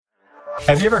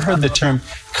Have you ever heard the term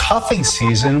cuffing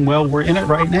season? Well, we're in it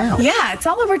right now. Yeah, it's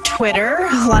all over Twitter.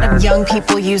 A lot of young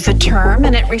people use the term,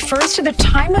 and it refers to the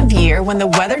time of year when the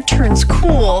weather turns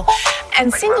cool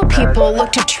and single people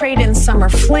look to trade in summer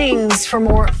flings for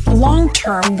more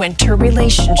long-term winter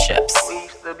relationships. We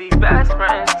used to be best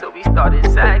friends till we started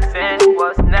sexing.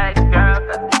 What's next, girl?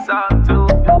 Cause it's all to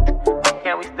you.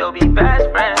 Can we still be best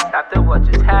friends after what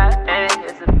just happened?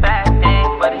 It's a bad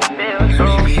thing, but it feels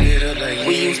true.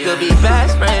 We used to be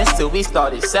best friends till we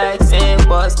started sexing.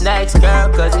 What's next,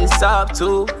 girl? Cause it's up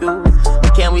to you.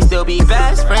 Can we still be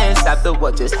best friends after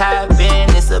what just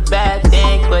happened? It's a bad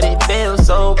thing, but it feels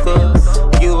so good.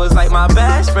 You was like my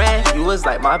best friend, you was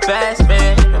like my best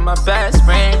friend, and my best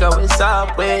friend, go, it's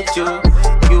up with you.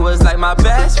 You was like my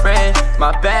best friend,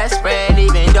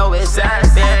 even though it's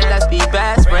acting, let's be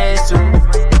best friends too.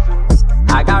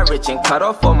 I got rich and cut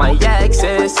off all my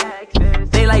exes.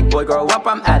 They like, boy, grow up,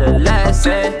 I'm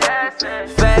adolescent.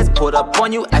 Feds pulled up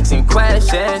on you, asking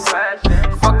questions.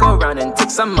 Fuck around and take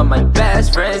some of my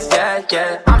best friends,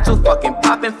 yeah. I'm too fucking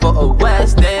poppin' for a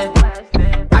West End.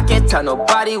 I can't tell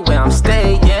nobody where I'm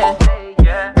staying.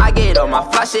 I get all my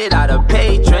fly shit out of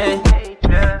Patreon.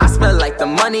 I smell like the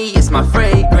money, it's my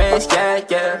fragrance,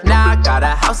 yeah. Now I got a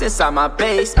house inside my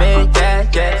basement,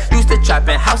 yeah. Used to trap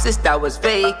in houses that was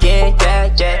vacant,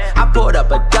 yeah. I poured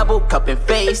up a double cup and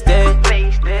faced it.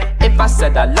 If I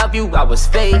said I love you, I was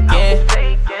faking.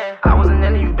 I wasn't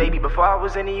into you, baby. Before I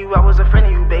was into you, I was a friend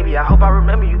of you, baby. I hope I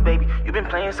remember you, baby. You been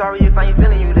playing sorry if I ain't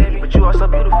feeling you lately, but you are so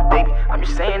beautiful, baby. I'm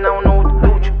just saying I don't know what to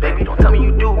do with you, baby. Don't tell me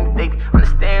you do, baby.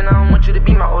 Understand I don't want you to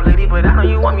be my old lady, but I know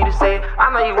you want me to say it.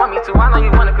 I know you want me to, I know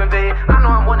you wanna convey it. I know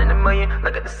I'm one in a million.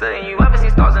 Look at the sun, you ever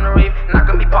seen stars in a rave? Not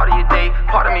gonna be part of your day.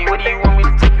 Part of me, where do you want me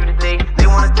to take you today? They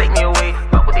wanna take me away,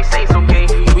 but what they say is okay.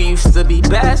 We used to be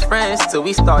best friends till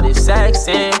we started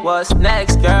sexing. What's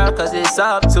next, girl? Cause it's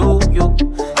up to you.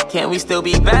 Can we still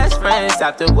be best friends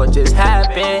after what just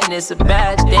happened? It's a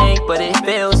bad thing, but it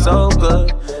feels so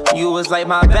good. You was like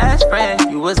my best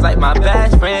friend, you was like my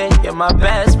best friend. You're my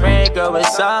best friend, girl,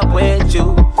 what's up with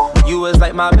you? You was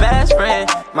like my best friend,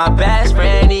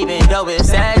 even though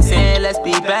it's sexing. Let's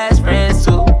be best friends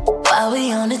too. While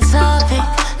we on the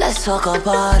topic, let's talk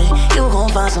about it. You gon'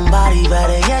 find somebody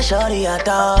better, yeah, shorty, I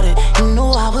doubt it. You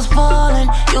knew I was ballin',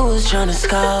 you was tryna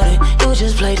scout it. You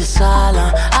just played the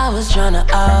sideline, I was tryna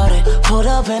out it. Pulled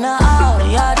up in a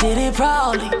Audi, I did it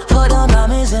proudly. Put them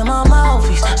diamonds in my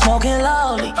mouthpiece, smoking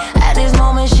loudly. At this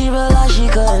moment she realized she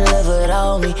couldn't live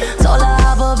without me. Told her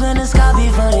hop up in the sky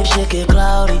before this shit get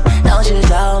cloudy. Don't you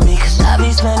doubt me, cause I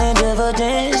be spending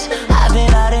dividends. I've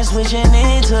been out and switching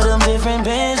into them different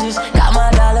Benzes. Got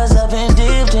my dollars up and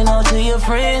dipped and on to your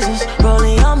friends.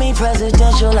 Rolling on me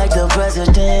presidential like the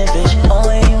president, bitch. Oh,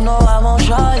 and you know I won't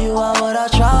try you, why would I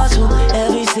try to?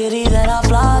 Every city that I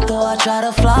fly through, I try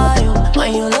to fly you.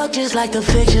 When you look just like the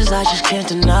pictures, I just can't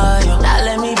deny you. Now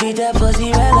let me beat that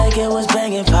pussy red like it was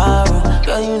banging pyro.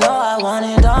 Girl, you know I want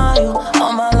it on you,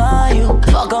 on my line you.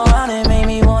 Fuck around and make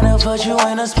me wanna put you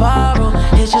in a spiral.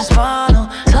 Hit your spinal,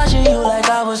 touching you like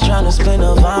I was trying to spin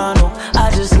a vinyl.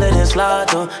 I just let it slide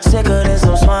through, sicker than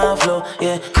some swine flu.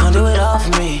 Yeah, come do it all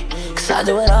for me, cause I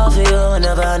do it all for you.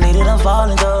 Whenever I need it, I'm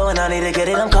falling through. When I need to get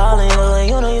it, I'm calling you. And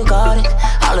you know you got it.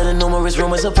 All of the numerous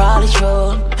rumors are probably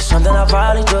true. It's something I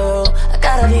probably do. I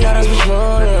gotta be honest with you,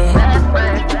 yeah.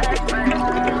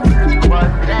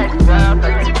 What's next, girl?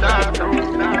 Cause it's up to you.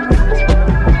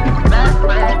 Best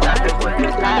friends after what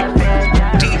just happened.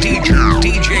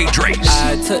 DJ Trace.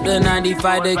 I took the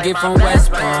 95 to get from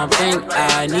West Palm. Think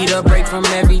I need a break from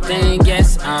everything.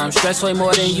 Yes, I'm stressed way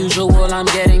more than usual. I'm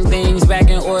getting things back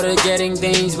in order, getting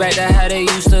things back to how they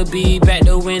used to be. Back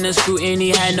to when the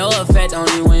scrutiny had no effect on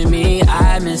you and me.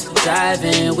 I miss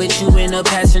driving with you in the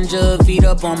passenger, feet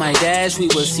up on my dash. We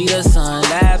would see the sun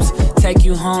lapse, take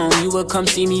you home. You would come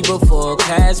see me before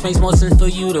class. Makes more sense for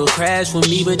you to crash with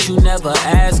me, but you never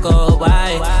ask, oh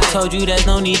why. Told you there's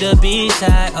no need to be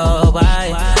shy, oh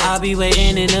why. I'll be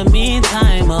waiting in the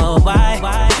meantime, oh why.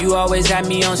 You always got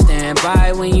me on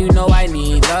standby when you know I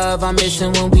need love. I'm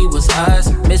missing when we was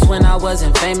us. Miss when I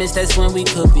wasn't famous, that's when we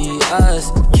could be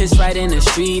us. Kiss right in the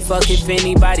street, fuck if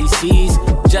anybody sees.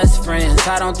 Just friends,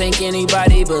 I don't think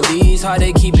anybody believes. Hard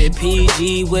to keep it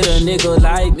PG with a nigga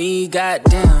like me,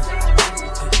 goddamn.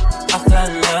 I fell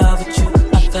in love with you,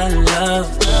 I fell in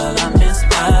love, girl, I miss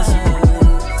us.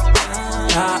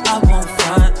 Nah, I won't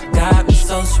front, got me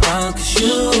so sprung, cause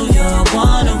you're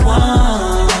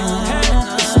one-on-one.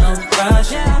 There's no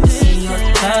rush, missing your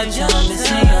touch, I'm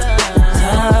missing your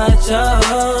touch,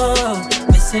 oh.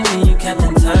 Missing when you kept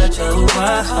in touch, oh,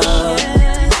 wow.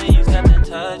 Missing you kept in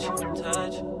touch,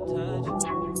 touch.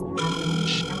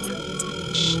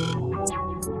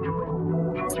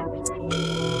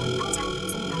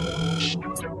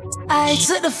 I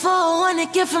took the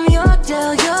 400 gift from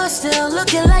Yorkdale. You're still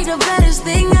looking like the baddest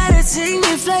thing I'd seen.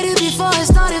 You flatted before it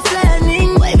started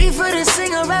flattening. Way before the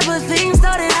singer rapper thing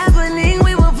started happening.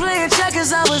 We were playing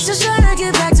checkers, I was just trying to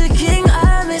get back to King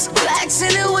Amish. Blacks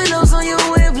in the windows on your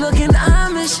whip looking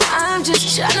Amish. I'm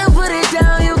just trying to put it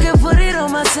down, you can put it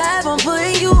on my tab. I'm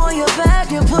putting you on your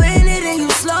back and putting it in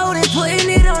you slow. Then putting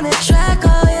it on the track,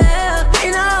 oh yeah.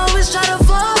 And I always try to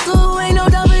fall through. Ain't no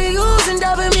W's and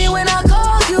dubbing me when I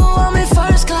call you. I'm in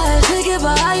first class, thinking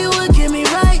about how you would get me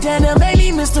right. Then it made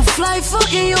me miss the flight,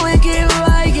 fucking you and get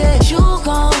right. Yeah, you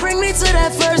gon' bring me to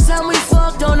that first time we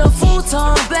fucked on a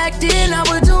futon. Back then I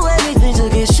would do anything to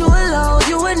get you alone.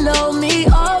 You would know me,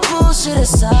 all bullshit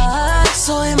aside.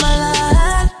 So in my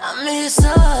life, I miss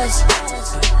us.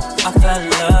 I fell in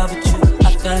love with you,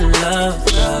 I fell in love,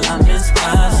 girl, I miss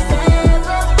us.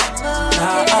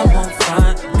 Now I won't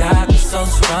front, got me so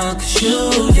strong, 'cause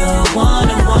you're one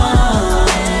and one.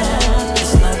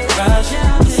 It's like rush,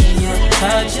 missing your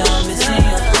touch, I'm missing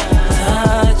your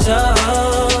touch,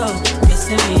 oh.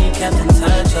 Missing me, Captain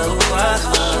Touch, oh, wow.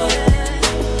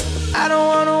 I don't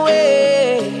wanna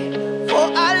wait for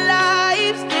our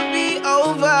lives to be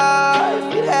over.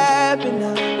 If it happened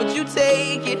now, would you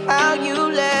take it how you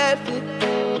left it?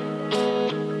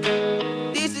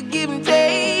 This is give and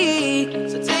take,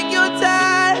 so take your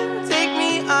time, take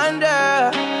me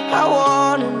under. I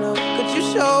wanna know, could you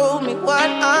show me what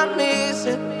I'm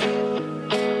missing?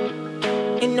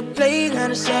 In the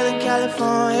playground of Southern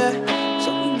California, so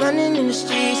we running in the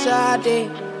streets all day.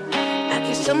 I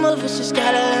guess some of us just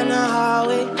gotta learn the hard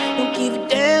way. Don't give a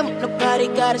damn what nobody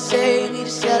gotta say. We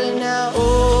just selling now. Oh,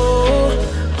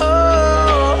 oh,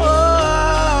 oh,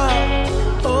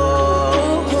 oh,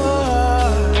 oh,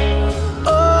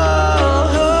 oh,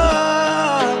 oh.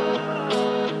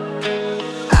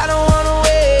 I don't wanna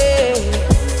wait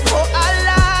for our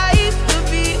life to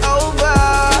be over.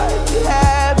 If you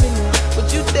happen, would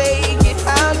you take it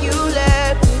how you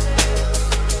left it?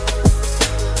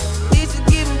 This is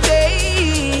give and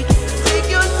take. Take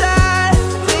your time,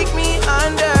 take me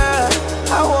under.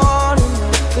 I wanna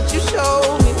know, could you show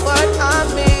me what I'm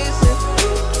missing?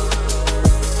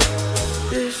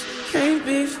 This can't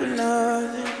be for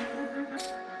nothing.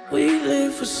 We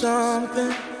live for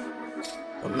something.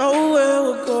 Don't know where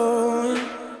we're going.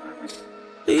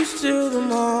 Please till the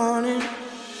morning.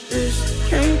 This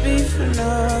can't be for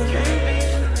nothing.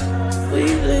 We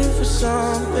live for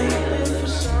something.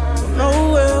 Don't know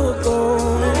where we're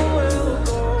going.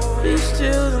 Please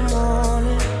till the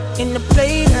morning. In the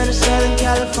playground of Southern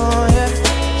California,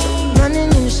 so we running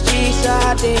in the streets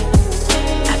all day.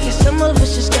 I guess some of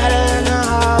us just gotta learn the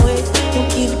hard way. Don't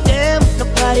give a damn what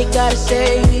nobody gotta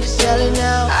say. We just selling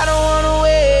now. I don't wanna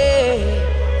wait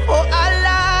for our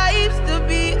lives to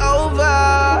be over.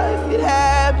 If it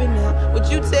happened now, would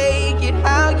you take it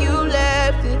how you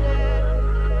left it?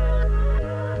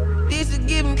 This is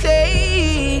give and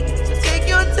take, so take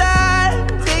your time,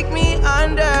 take me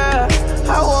under.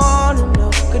 I wanna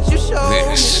know, could you show me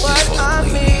This what is for I'm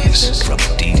the ladies missing? from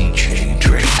DJ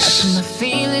Trace. My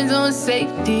feelings on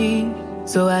safety,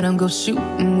 so I don't go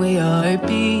shooting where your heart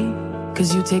beat. 'Cause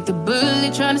you take the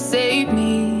bullet trying to save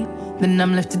me, then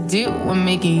I'm left to deal with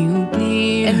making you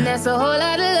bleed. And that's a whole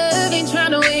lot of love, ain't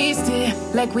trying to waste it.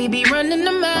 Like we be running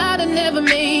them out and never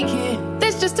make it.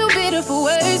 That's just too bitter for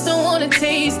words, don't wanna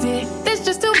taste it. That's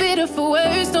just too bitter for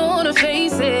words, don't wanna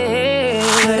face it.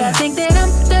 But I think that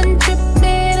I'm done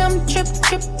tripping, I'm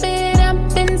tripping. I've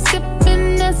been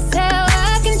sipping, that's how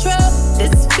I control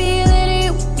this feeling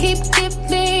you keep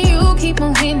giving. You keep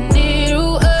on hitting it,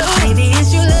 ooh, oh. Maybe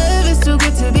it's your love, it's too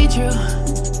good to be true.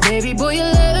 Baby boy,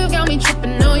 your love got me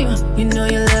tripping on you. You know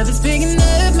your love is big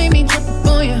enough, made me trip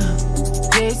on you.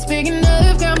 Yeah, it's big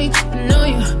enough, got me tripping on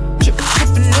you.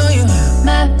 Tripping on you.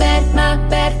 My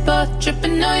bad for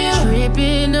tripping on you.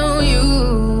 Tripping on you.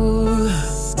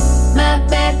 My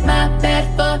bad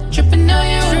for tripping on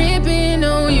you. Tripping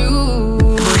on you.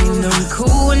 Boy, you know you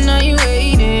cool when now you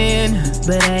waiting,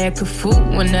 but I act a fool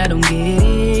when I don't get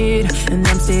it. And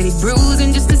I'm steady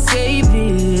bruising just to save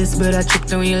this, but I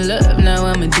tripped on your love, now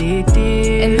I'm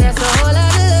addicted. And that's a whole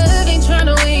lot of love, ain't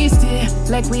tryna waste it.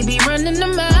 Like we be running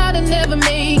them out and never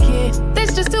make it.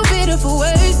 That's just too bitter for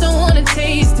words, don't wanna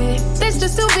taste it. That's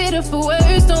just too bitter for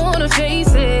words, don't wanna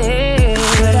face it.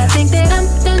 But I think that I'm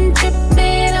done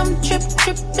tripping, I'm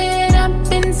tripping. I've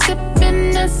been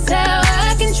sipping, that's how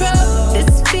I control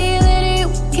this feeling you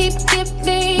keep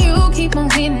giving. You keep on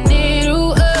hitting it,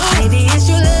 ooh, oh. Maybe it's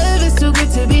your love, it's too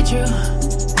good to be true.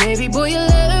 Baby boy, your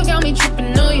love got me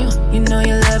tripping on you. You know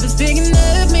your love is big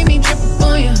enough, made me trip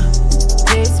on you.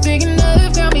 Yeah, it's big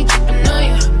enough, got me tripping on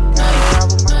you.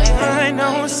 I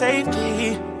know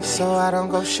safety, so I don't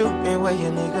go shooting where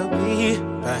your nigga be.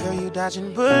 Girl, you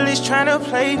dodging bullets trying to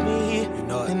play me,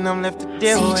 and I'm left to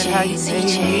deal with how you made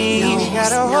me. You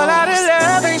got a whole lot of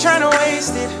love, ain't trying to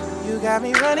waste it. You got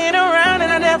me running around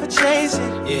and I never chase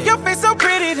it. Your face so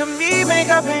pretty to me,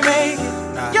 makeup ain't make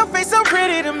it. Your face so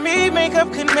pretty to me,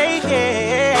 makeup could make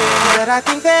it. But I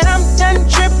think that I'm done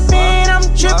tripping, I'm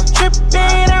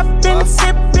tripping. I've been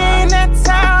sipping, that's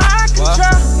how I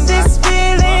control this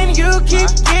feeling. You keep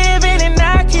giving and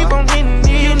I keep on hitting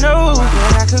it. You know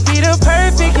that I could be the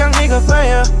perfect young nigga for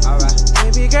you.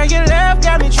 Baby girl, your love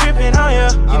got me tripping on you.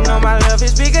 You know my love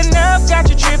is big enough, got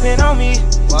you tripping on me.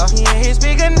 Yeah, it's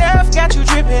big enough, got you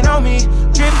dripping on me.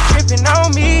 Dripping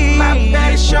on me. My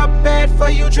bad is your bad for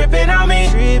you dripping on me.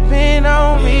 Dripping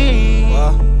on me.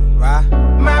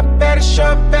 My bad is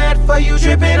your bad for you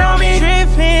dripping on me.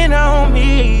 Dripping on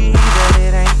me. But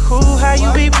it ain't cool how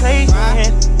you be playing.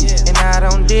 And I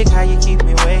don't dig how you keep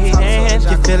me waiting.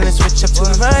 Your feelings switch up too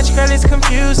much, girl, it's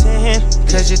confusing.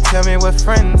 Cause you tell me we're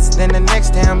friends, then the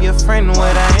next day I'm your friend,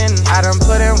 what I end. I done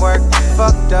put in work,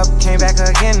 fucked up, came back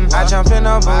again. I jump in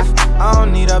a booth, I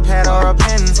don't need a pad or a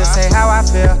pen to say how I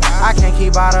feel, I can't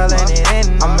keep bottling it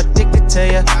in. I'm addicted to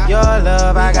you, your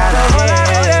love, I gotta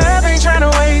get. Love ain't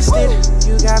tryna waste it.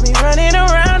 You got me running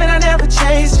around and I never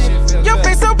chase it. Your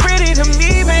face so pretty to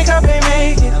me, makeup ain't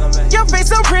make it. Your face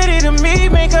so pretty to me,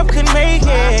 makeup could make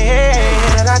it.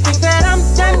 But I think that I'm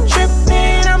done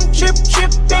tripping, I'm tripping.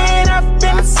 I've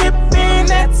been sipping,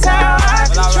 that's how I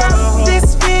control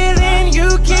this feeling.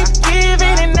 You keep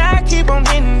giving and I keep on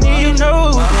hitting it. You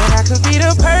know that I could be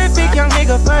the perfect young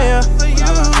nigga for you.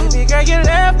 Baby girl, your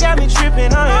love got me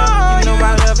tripping on you. You know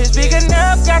my love is big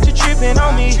enough, got you tripping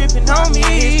on me. It's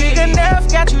big enough,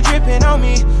 got you dripping on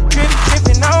me.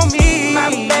 Dripping on me. My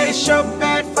bad is so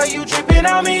bad for you dripping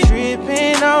on me.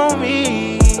 Dripping on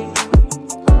me.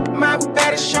 My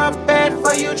bad is so bad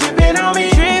for you dripping on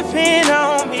me. Dripping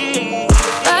on me.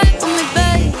 Right for me,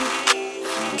 babe.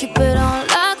 Keep it on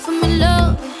lock for me,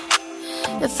 love.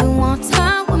 If you want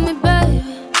time with me, babe,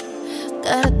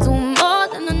 gotta do more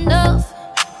than enough.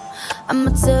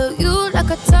 I'ma tell you like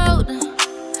I told them.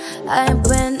 I ain't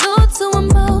brand new to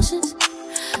emotions.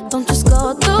 Don't just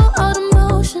go through all the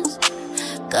motions.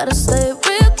 Gotta stay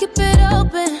real, keep it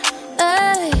open.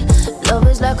 Ay, love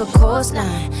is like a course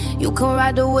line. You can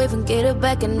ride the wave and get it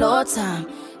back in no time.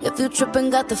 If you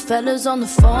trippin', got the fellas on the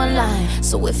phone line.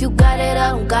 So if you got it, I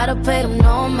don't gotta pay them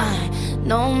no mind,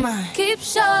 no mind. Keep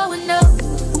showing up,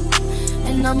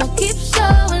 and I'ma keep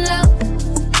showing up.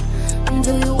 And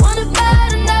do you want it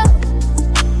bad enough?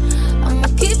 I'ma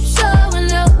keep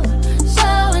showing up,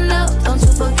 showing up. Don't you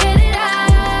forget it, I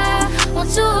want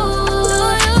you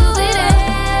be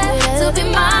there to be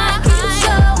mine. Keep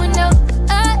showing up,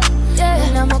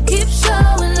 and I'ma keep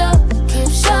showing up, keep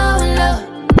showing up.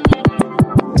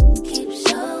 Keep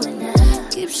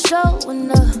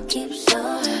showing up, keep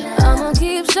showing up. I'ma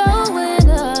keep showing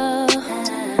up.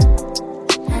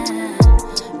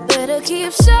 Better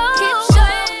keep showing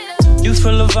up. You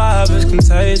feel the vibe, it's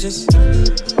contagious.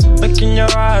 Look in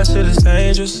your eyes, shit is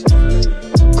dangerous.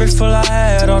 Grateful I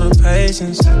had all the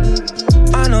patience.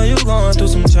 I know you going through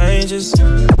some changes.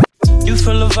 You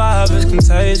feel the vibe, it's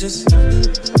contagious.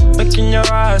 Look in your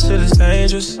eyes, shit is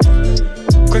dangerous.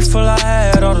 Grateful I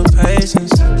had all the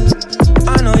patience.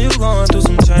 I know you going through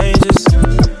some changes.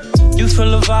 You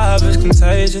feel the vibe, it's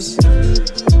contagious.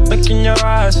 Look in your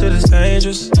eyes, shit is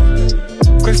dangerous.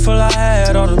 Grateful I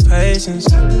had all the patience.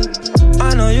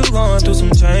 I know you going through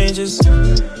some changes.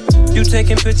 You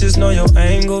taking pictures, know your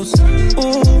angles.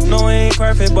 Ooh, no, we ain't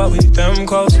perfect, but we them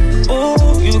close.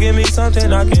 Ooh, you give me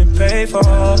something I can pay for.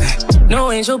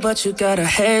 No angel, but you got a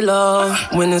halo.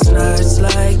 When it's nights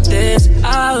like this,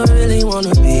 I really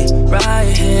wanna be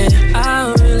right here.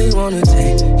 I really wanna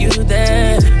take you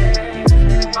there.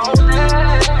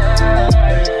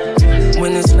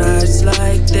 When it's nights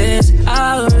like this,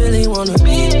 I really wanna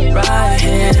be right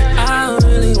here. I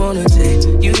really wanna take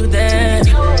you there.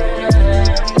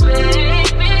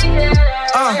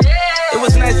 It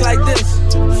was nights like this,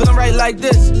 feeling right like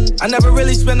this. I never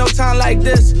really spent no time like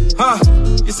this,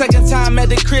 Your second time at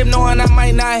the crib knowing I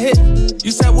might not hit.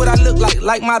 You said what I look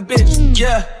like my bitch,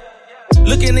 yeah.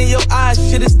 Looking in your eyes,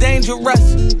 shit is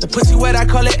dangerous. The pussy wet, I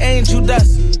call it angel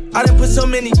dust. I done put so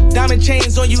many diamond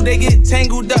chains on you, they get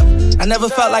tangled up. I never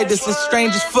felt like this, it's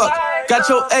strange as fuck. Got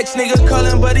your ex nigga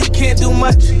calling, but he can't do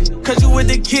much. Cause you with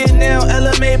the kid now,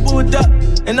 LMA booed up.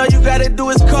 And all you gotta do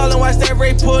is call and watch that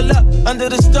Ray pull up. Under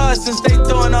the stars, since they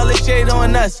throwing all this shade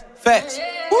on us. Facts.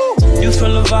 Woo. You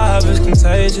feel the vibe, it's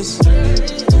contagious.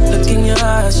 Look in your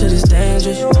eyes, shit is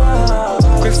dangerous.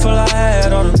 Grateful I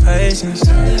had all the patience.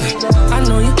 I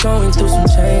know you're going through some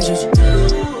changes.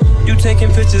 You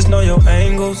taking pictures, know your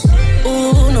angles.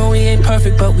 Ooh, no, we ain't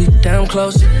perfect, but we damn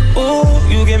close. Ooh,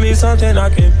 you give me something I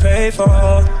can pay for.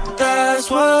 That's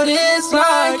what it's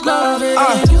like loving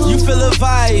you feel a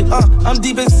vibe, I'm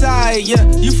deep inside, yeah.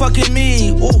 You fucking me,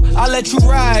 ooh, I let you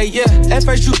ride, yeah. At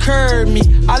first you curved me,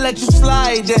 I let you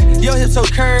slide, your hips so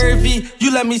curvy,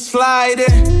 you let me slide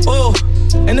it, ooh.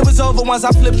 And it was over once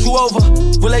I flipped you over.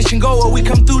 Relation goer, we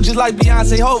come through just like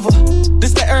Beyonce Hova.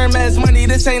 This the Hermes money,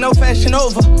 this ain't no fashion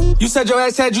over. You said your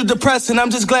ex had you depressed, and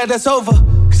I'm just glad that's over.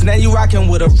 Cause now you rockin'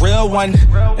 with a real one.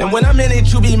 And when I'm in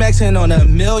it, you be maxing on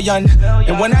 1,000,000.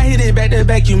 And when I hit it back to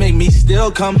back, you make me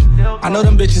still come. I know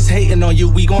them bitches hating on you,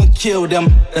 we gon' kill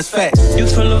them. That's facts. You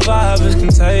feel the vibe, it's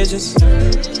contagious.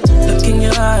 Look in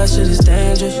your eyes, shit is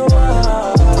dangerous.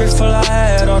 Grateful I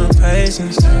had all the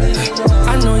patience.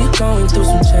 I know you're going through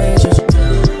some changes.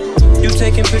 You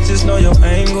taking pictures, know your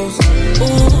angles.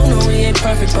 Ooh, no, we ain't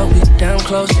perfect, but we damn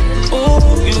close.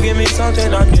 Ooh, you give me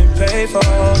something I can pay for.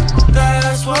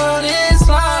 That's what it's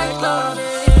like loving.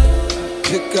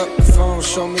 Pick up the phone,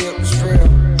 show me it was real.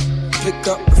 Pick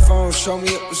up the phone, show me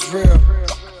it was real.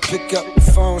 Pick up the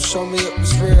phone, show me it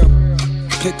was real.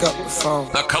 Pick up the phone.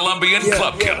 The Colombian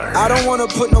Club Killer. I don't wanna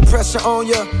put no pressure on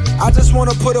ya. I just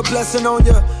wanna put a blessing on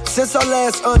ya. Since our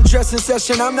last undressing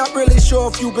session, I'm not really sure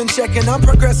if you've been checking. I'm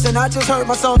progressing. I just heard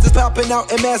my songs is popping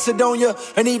out in Macedonia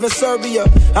and even Serbia.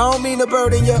 I don't mean to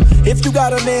burden ya. If you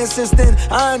got a man since then,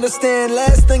 I understand.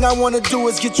 Last thing I wanna do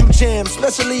is get you jammed,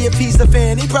 especially if he's the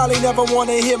fan. He probably never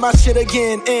wanna hear my shit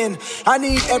again. And I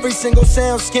need every single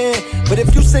sound scan. But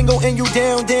if you single and you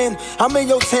down, then I'm in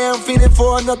your town feeling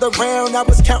for another round. I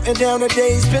was counting down the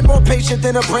days, been more patient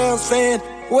than a Browns fan.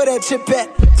 Where that chip at?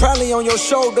 Probably on your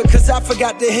shoulder, cause I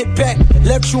forgot to hit back.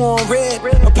 Left you on red,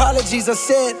 apologies are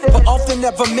said, but often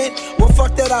never meant. Well,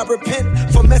 fuck that, I repent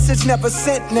for message never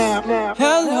sent now.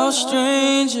 Hello,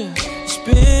 stranger, it's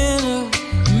been a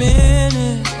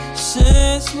minute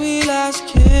since we last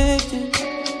kicked it.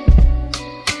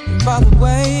 And by the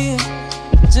way,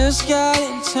 just got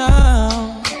in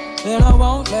town, and I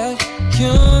won't let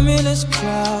cumulus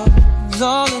clouds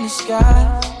all in the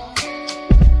sky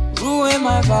ruin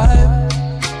my vibe.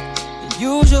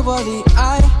 Usually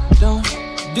I don't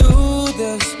do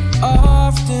this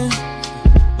often,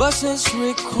 but since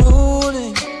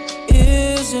recruiting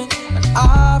isn't an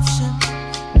option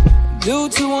due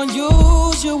to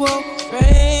unusual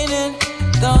rain and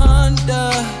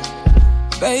thunder,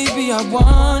 baby I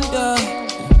wonder,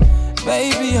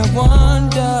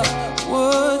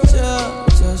 would you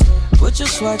just put your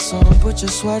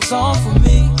sweats on for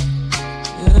me,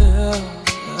 yeah.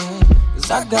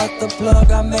 I got the plug,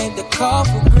 I made the call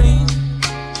for green.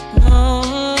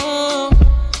 I'm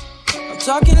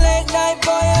talking late night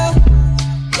for ya.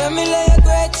 Let me lay a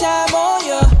great time on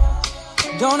ya.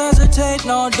 Don't hesitate,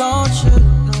 no, don't you?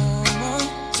 No.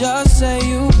 Just say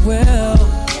you will.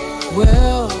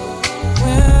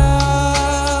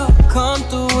 Come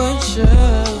through and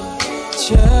chill.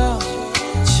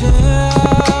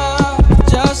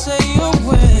 Just say you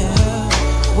will.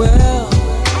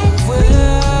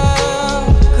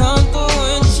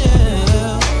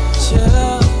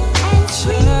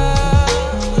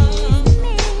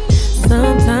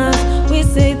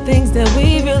 Things that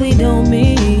we really don't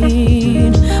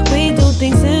mean. We do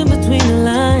things in between the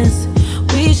lines.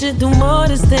 We should do more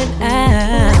to stand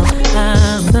out.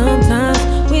 Sometimes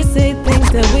we say things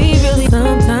that we really.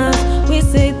 Sometimes we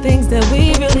say things that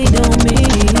we really don't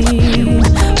mean.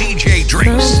 DJ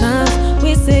Drinks. Sometimes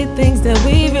we say things that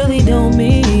we really don't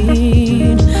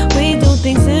mean. We do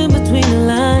things in between the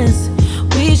lines.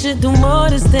 We should do more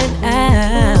to stand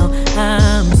out.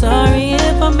 I'm sorry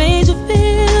if I made you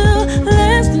feel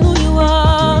less than who you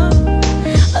are,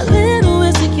 a little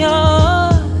insecure.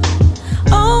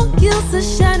 Oh, you're a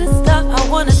shining star. I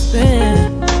wanna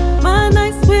spend my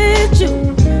nights with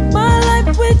you, my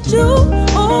life with you.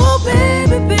 Oh,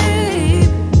 baby, baby,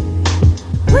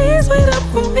 please wait up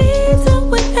for me till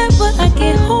whenever I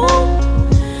get home.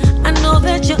 I know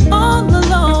that you're all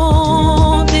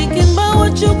alone, thinking about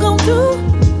what you gon' do.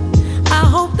 I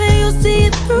hope that you'll see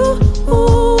it through.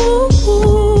 Ooh.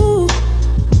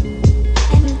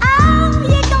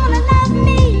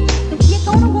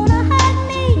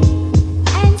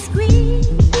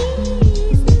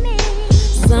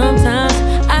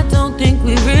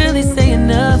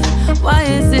 Why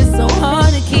is it so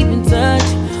hard to keep in touch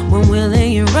when we're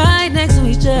laying right next to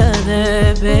each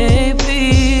other,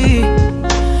 baby?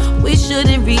 We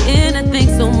shouldn't read anything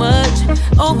so much,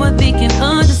 overthinking,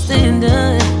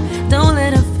 understanding. Don't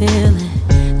let a feeling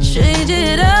change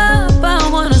it up. I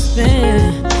wanna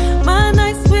spend my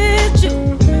nights with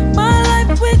you, my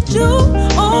life with you.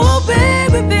 Oh,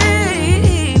 baby,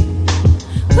 baby,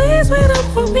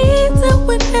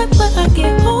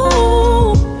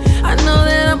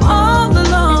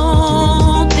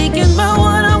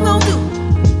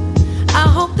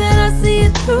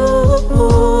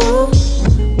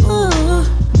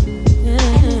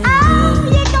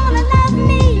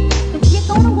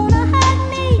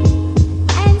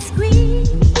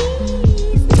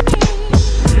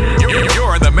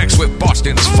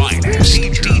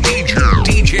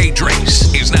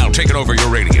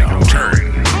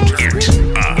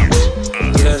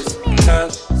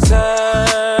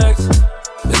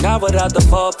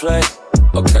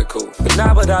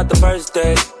 without the first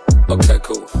date. Okay,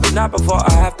 cool. But not before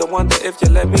I have to wonder if you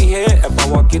let me hear. If I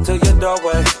walk you to your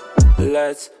doorway,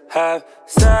 let's have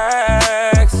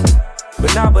sex.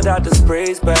 But not without the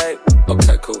sprees, babe.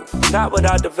 Okay, cool. Not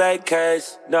without the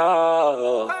vacays,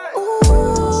 no.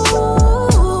 Ooh,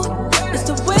 it's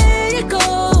the way it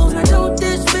goes. Now don't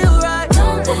this feel right?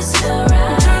 Don't this feel right?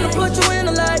 I'm trying to put you in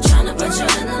the light. Trying to put you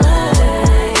in the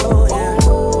light.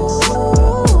 Ooh,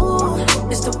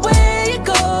 it's the way it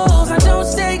goes. Now don't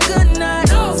say goodnight.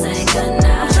 Don't say goodnight.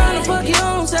 I'm trying to fuck you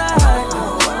on side.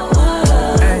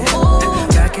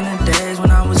 Back in the days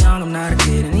when I was young, I'm not a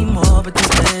kid anymore. But these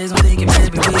days I'm thinking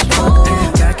maybe we should fuck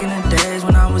again. Back in the days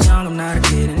when I was young, I'm not a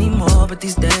kid anymore. But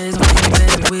these days I'm thinking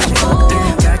maybe we should fuck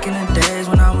again. Back in the days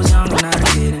when I was young, I'm not a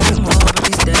kid anymore. But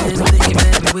these days I'm thinking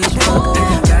maybe we should fuck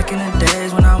again. Back in the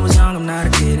days when I was young, I'm not a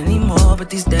kid anymore. But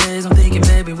these days I'm thinking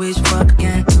maybe we should fuck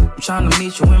again. I'm trying to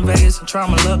meet you in Vegas and try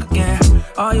my luck again.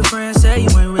 All your friends say you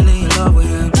ain't really in love with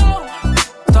him.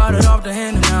 Started off the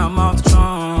hand and now I'm off the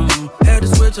throne. Had to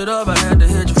switch it up, I had to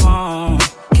hit your phone.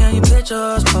 Can you picture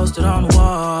us posted on the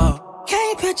wall? Can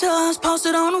you picture us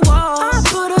posted on the wall? I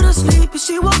put her to sleep and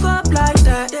she woke up like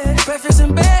that. Breakfast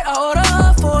in bed, I order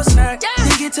her for a snack.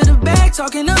 Then get to the bag,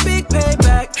 talking a big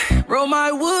payback. Roll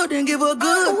my wood and give her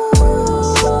good.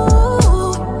 Ooh,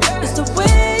 it's the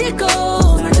way it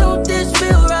goes. Now don't this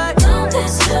feel right? Don't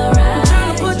this feel right? I'm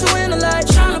trying to put you in the light.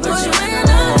 Trying to put you in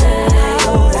the light.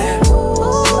 Ooh,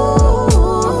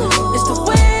 it's the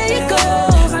way it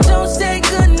goes. Now don't say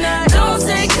goodnight. Don't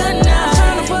say goodnight. I'm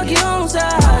trying to fuck you on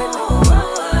side.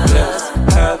 Let's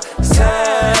have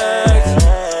sex.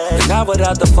 But not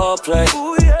without the foreplay.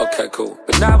 Okay, cool.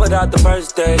 But not without the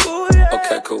first date.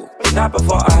 Okay, cool. But not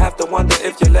before I have to wonder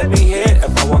if you let me hear.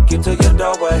 If I walk you to your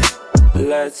doorway,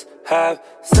 let's have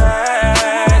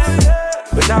sex.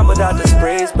 But not without the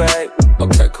sprees, babe.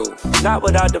 Okay, cool. Not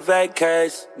without the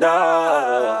vacays, no.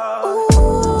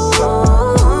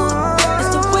 It's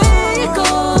the way it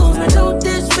goes. Now don't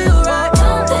this feel right?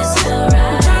 Don't this feel right?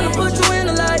 I'm trying to put you in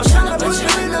the light. Trying to put you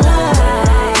in the light.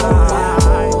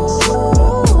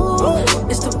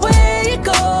 It's the way it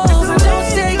goes. Now don't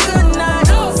say goodnight.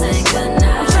 Don't say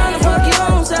goodnight. I'm trying to fuck you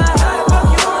on side. I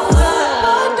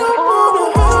don't wanna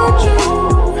hurt you.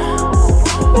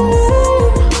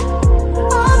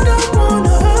 I don't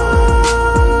wanna hurt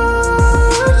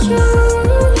you.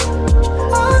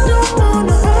 I don't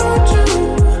wanna hurt you.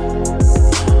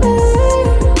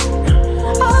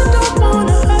 I don't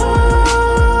wanna hurt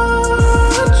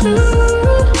you.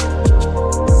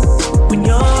 When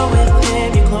you're with him,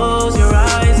 you close your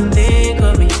eyes and think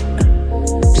of me.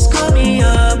 Just call me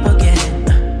up again.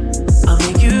 I'll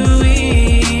make you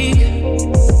weak.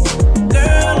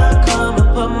 Girl, I'll come and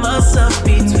put myself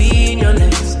between your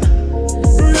legs,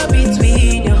 not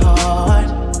between your heart.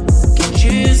 Can't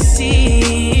you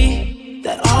see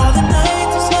that all the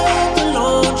nights is left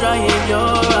alone, drying your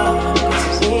eyes?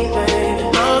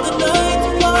 And all the nights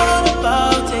is all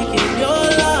about taking your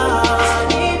life.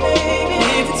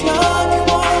 If it's love you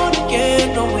wanna get,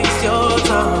 don't waste your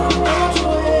time.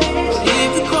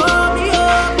 If you call me up,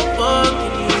 I'll fuck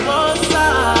you on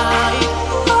side.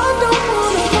 I don't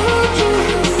wanna hurt you.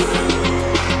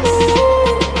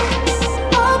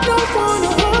 I don't wanna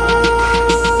hurt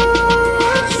you.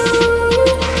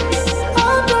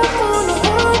 I don't wanna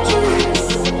hurt you.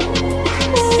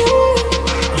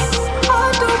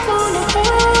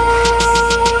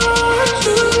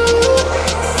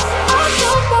 I don't wanna hurt you. I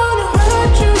don't wanna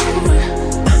hurt you.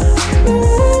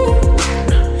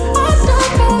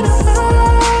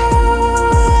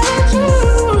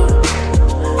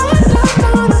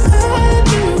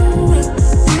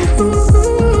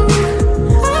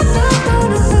 I don't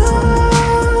wanna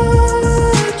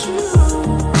hurt you.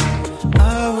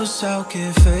 I was out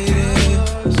getting faded,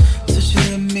 so she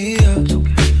hit me up.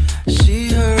 She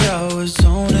heard I was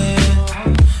on it.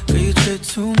 Girl, you trip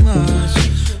too much.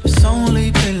 It's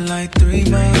only been like 3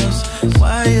 months.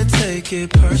 Why you take it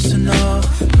personal,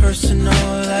 personal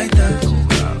like that?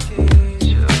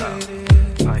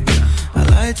 I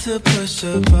like to push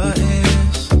the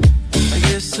buttons. I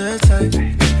get so tight.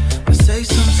 I say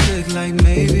some slick like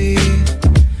maybe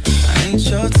I ain't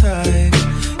your type.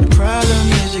 Your problem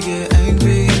is you get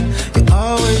angry. You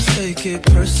always take it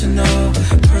personal,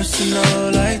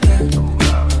 personal like that.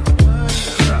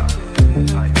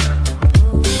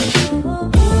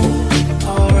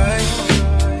 Alright,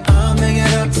 I'll make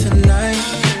it up tonight.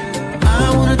 I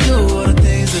wanna do all the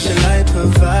things that you like,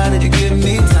 provided you give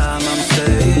me time. I'm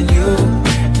saying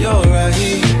you're right.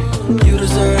 You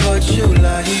deserve what you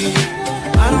like.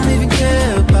 I don't even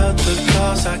care about the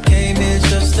cost. I came here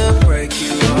just to break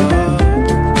you off.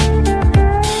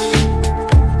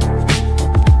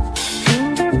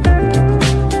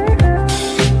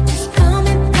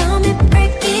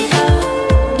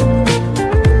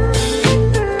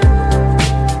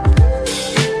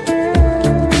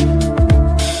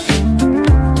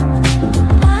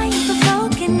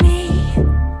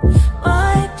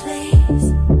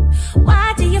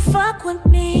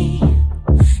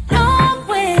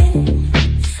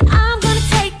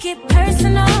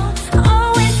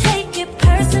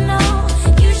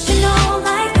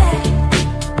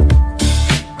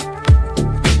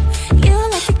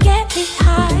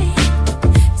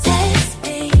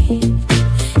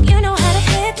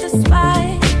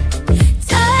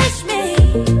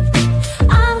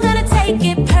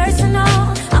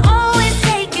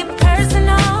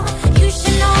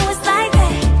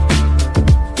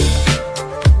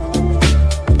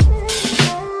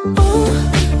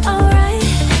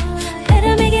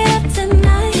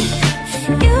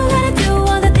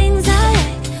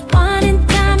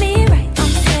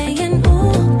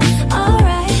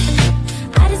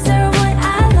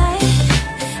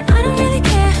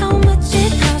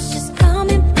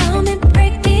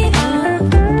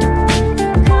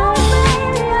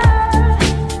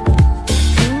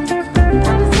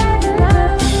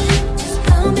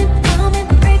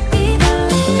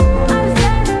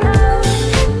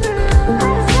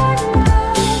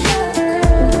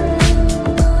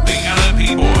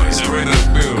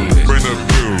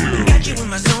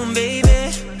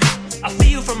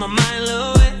 from a mile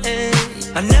away.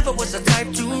 I never was the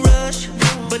type to rush,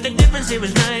 but the difference here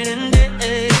is night and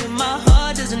day. My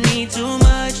heart doesn't need too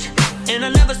much, and I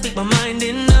never speak my mind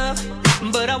enough.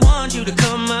 But I want you to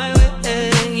come my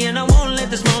way, and I won't let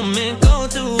this moment go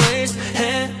to waste.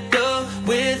 Handle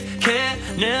with care.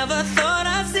 Never thought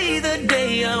I'd see the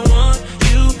day. I want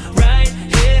you right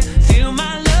here. Feel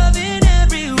my loving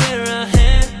everywhere. I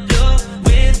handle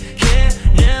with care.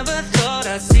 Never thought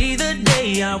I'd see the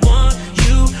day. I want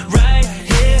you right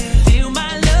here. Feel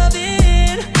my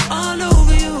loving all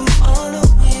over you, all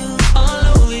over you, all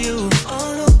over you,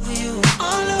 all over you,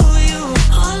 all over you,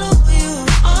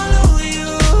 all over you, all over you,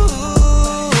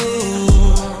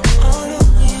 all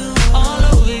over you, all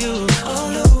over you,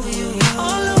 all over you,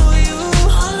 all over you,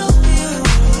 all over you.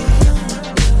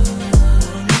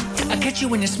 I catch you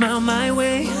when you smile my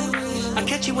way. I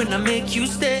catch you when I make you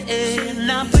stay.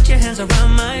 Now put your hands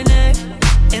around my neck,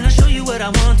 and I'll show you what I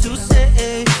want to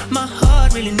say. My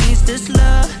heart really needs this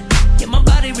love. Yeah, my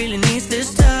body really needs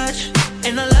this touch.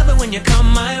 And I love it when you come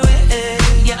my way.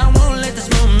 Yeah, I won't let this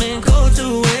moment go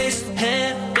to waste.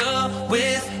 Handle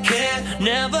with care.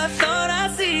 Never thought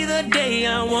I'd see the day.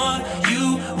 I want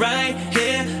you right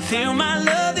here. Feel my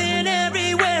loving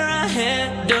everywhere. I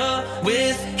handle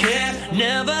with care.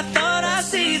 Never thought I'd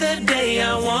see the day.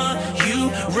 I want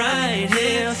you right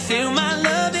here. Feel my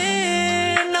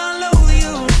loving all over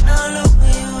you, all over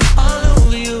you, all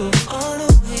over you, all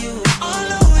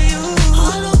over you,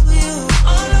 all over you,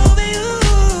 all over you,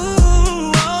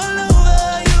 all over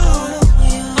you,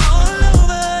 all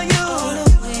over you, all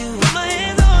over you, put my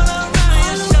hands all around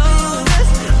your shoulders,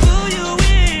 pull you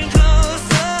in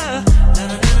closer. I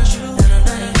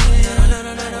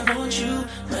want you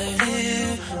right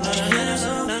here. Put your hands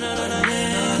on, put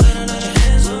your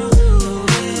hands on your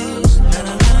waist.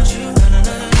 I want you.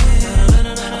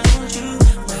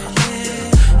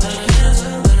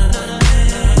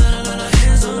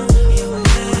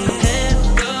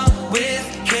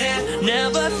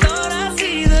 Never thought I'd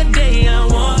see the day. I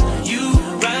want you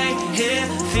right here.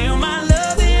 Feel my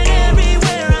loving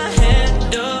everywhere. I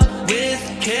handle with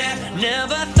care.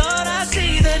 Never thought I'd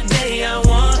see the day. I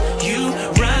want you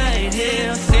right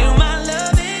here. Feel my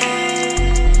loving.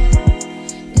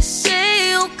 You say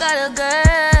you got a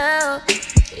girl.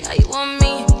 How you want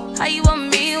me? How you want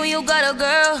me when you got a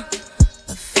girl?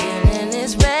 A feeling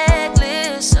is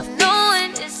reckless of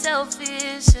knowing it's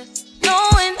selfish.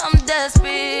 Knowing I'm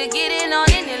desperate, getting on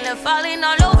in and falling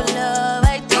all over love.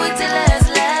 I do it till it's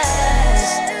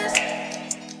last.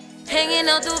 Hanging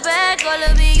out the back, all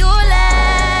of it you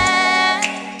last.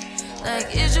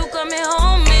 Like, is you coming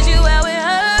home? Is you out with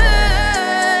her?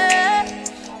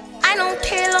 I don't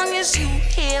care long as you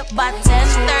here by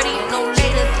 10:30, no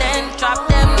later than drop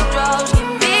them drugs.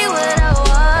 Give me what I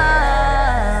want.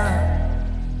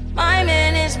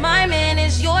 My man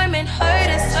is your man, hurt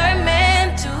is her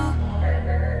man too.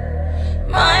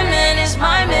 My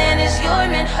man is your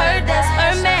man, her, that's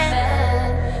her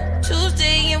man.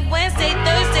 Tuesday and Wednesday,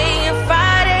 Thursday and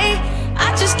Friday,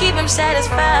 I just keep him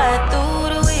satisfied through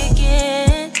the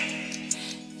weekend.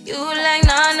 You like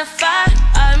 9 to 5,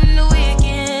 I'm the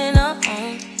weekend.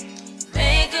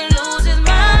 Make him lose his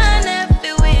mind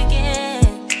every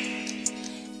weekend.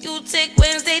 You take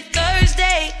Wednesday,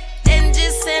 Thursday, then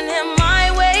just send him my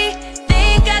way.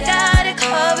 Think I got it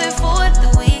covered for the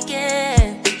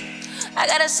weekend. I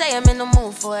gotta say I'm in the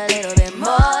mood for a little bit more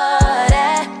of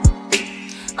that.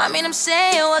 I mean, I'm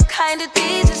saying what kind of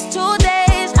these is 2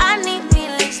 days. I need me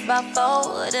at least about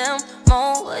 4 of them,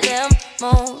 more of them,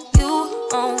 more. You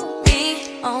on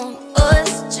me, on us.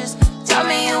 Just tell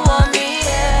me you want me,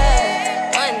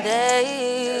 yeah, one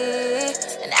day.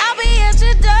 And I'll be at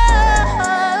your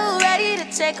door, ready to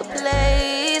take a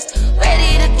place,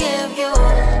 ready to give you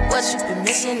what you've been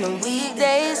missing on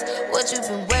weekdays, what you've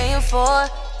been waiting for.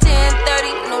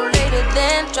 10:30, no later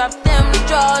than drop them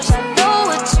drawers. I know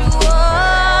what you want.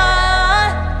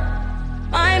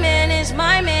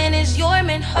 My man is your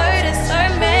man, hurt is her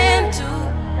man too.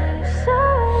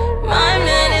 My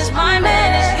man is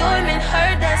your man,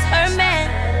 hurt, that's her man.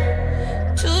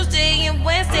 Tuesday and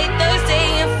Wednesday, Thursday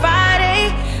and Friday,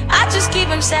 I just keep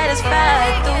him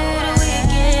satisfied through the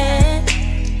weekend.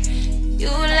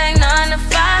 You like 9 to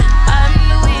 5, I'm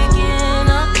the weekend.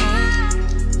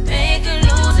 Make him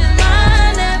lose his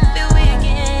mind every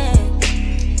weekend.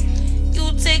 You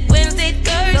take Wednesday,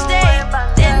 Thursday,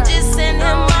 then just send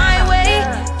him my way.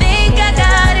 Think I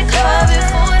got it covered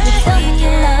for the weekend. You tell me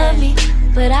you love me,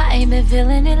 but I ain't been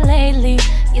feeling it lately.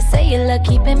 You say you love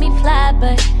keeping me fly,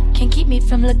 but can't keep me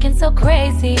from looking so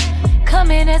crazy.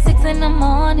 Coming at 6 in the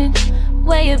morning.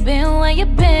 Where you been, where you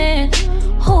been?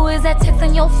 Who is that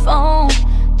texting your phone?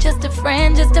 Just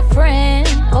just a friend,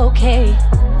 okay.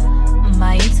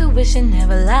 My intuition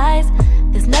never lies.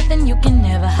 There's nothing you can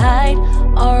never hide.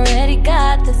 Already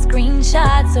got the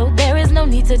screenshot, so there is no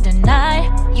need to deny.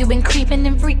 You've been creeping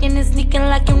and freaking and sneaking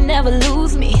like you never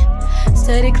lose me.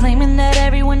 Steady claiming that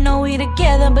everyone know we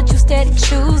together, but you steady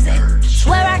choosing.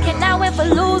 Swear I cannot win for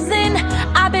losing.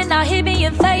 I've been out here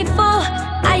being faithful.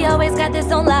 I always got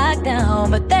this on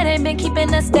lockdown, but that ain't been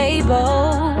keeping us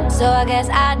stable. So I guess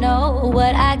I know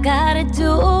what I gotta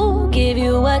do. Give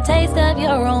you a taste of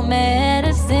your own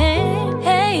medicine.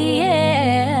 Hey,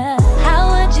 yeah. How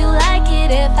would you like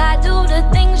it if I do the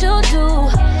things you do?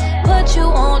 Put you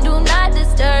on do not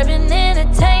disturb and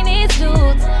entertain these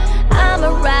dudes.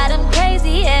 I'ma ride them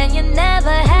crazy and you never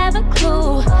have a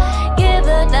clue. Give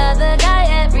another guy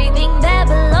everything that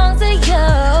belongs to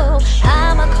you.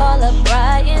 I'ma call up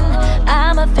Brian,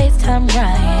 I'ma FaceTime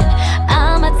Ryan,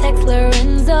 I'ma text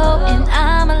Lorenzo, and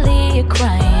I'ma leave you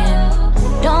crying.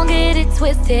 Don't get it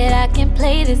twisted, I can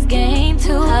play this game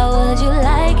too. How would you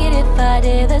like it if I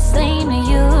did the same to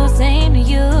you,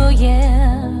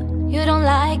 yeah. You don't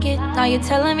like it, now you're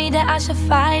telling me that I should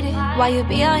fight it. Why you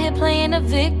be out here playing a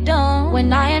victim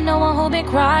when I ain't no one who been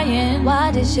crying?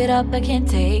 Why this shit up, I can't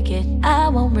take it. I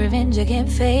want revenge, I can't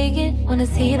fake it. Wanna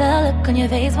see the look on your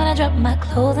face when I drop my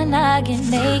clothes and I get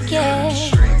naked.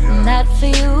 Not for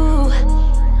you,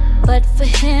 but for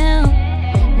him.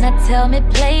 Now tell me,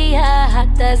 player, how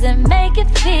does it make you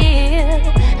feel?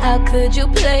 How could you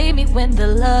play me when the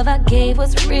love I gave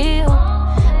was real?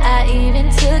 I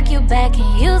even took you back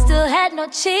and you still had no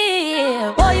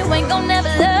chill. Boy, you ain't gon' never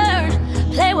learn.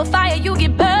 Play with fire, you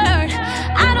get burned.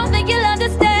 I don't think you'll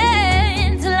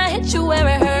understand till I hit you where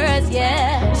it hurts,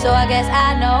 yeah. So I guess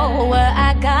I know what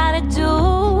I gotta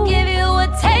do. Give you a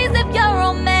taste of your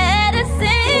own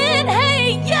medicine,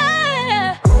 hey,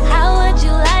 yeah. How would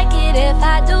you like it if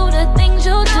I do the things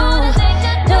you do?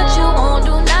 Put you on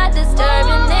do not disturb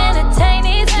and entertain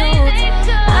these dudes.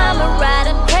 I'ma ride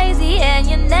them crazy and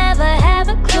you never have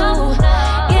a clue.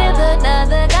 Give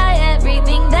another guy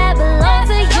everything that belongs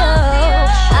to you.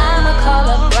 I'ma call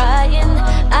up Brian,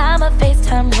 I'ma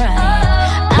FaceTime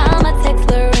Ryan, I'ma text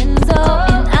Lorenzo,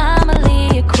 and I'ma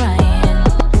leave you crying.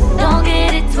 Don't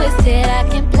get it twisted, I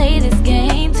can play this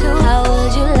game too. How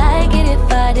would you like it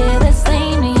if I did the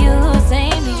same to you,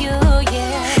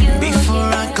 yeah.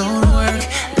 Before I go to work,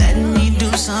 let me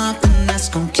do something that's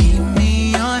gonna keep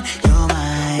me on your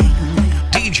mind.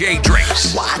 DJ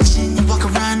Drakes. Watching you walk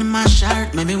around in my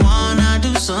shirt made me wanna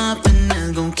do something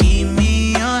that's gonna keep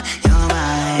me on your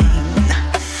mind.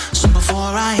 So before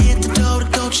I hit the door to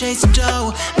go chase the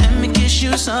dough, let me kiss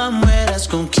you somewhere that's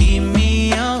gonna keep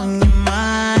me on your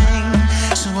mind.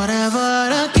 So whatever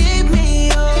to keep me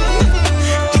on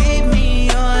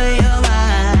your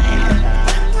mind.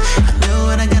 I know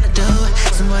what I gotta do.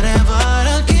 So whatever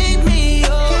to keep me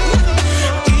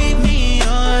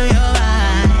on your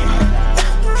mind.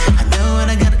 I know what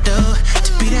I gotta do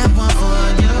to be that one for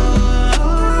you.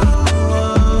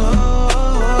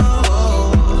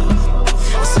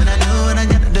 I said I know what I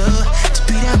gotta do to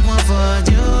be that one for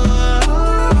you.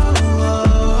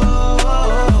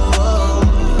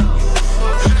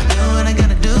 I know what I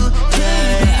gotta do,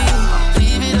 yeah.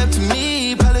 Leave it up to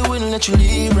me, probably wouldn't let you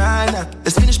leave right now.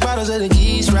 Let's finish bottles of the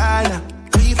keys right now.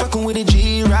 Girl, you fucking with a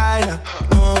G right now.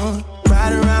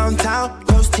 Ride around town,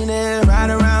 roasting it, ride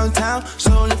around town.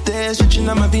 So if they're stretching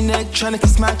on my V-neck, trying to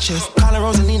kiss my chest. Call her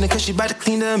Rosalina, cause she bout to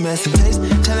clean the mess. And taste,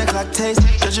 10 o'clock taste.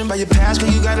 Judging by your past, girl,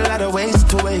 you got a lot of ways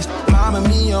to waste. Mama,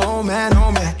 me, oh man,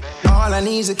 oh man. All I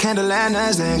need is a candle and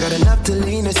a zen. Got enough to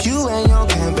lean us, you and your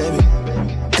can, baby.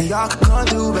 And y'all could come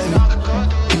through, baby.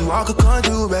 You all could come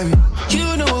through, baby.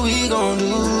 You know what we gon' do.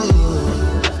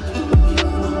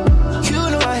 You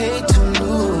know I hate to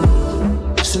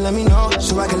lose. So let me know,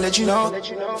 so I can let you know.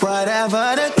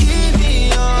 Whatever to keep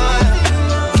me on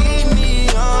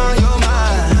your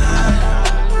mind.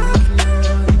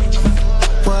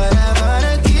 Whatever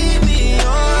to keep me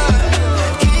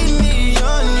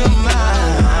on your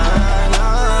mind.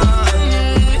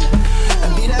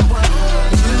 And be that one for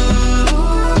you.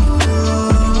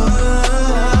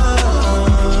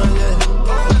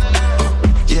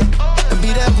 Yeah, and be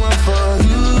that one for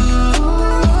you.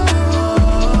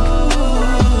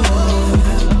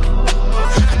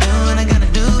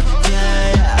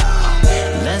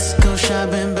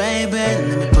 Shopping, baby,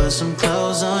 let me put some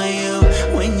clothes on you.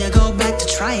 When you go back to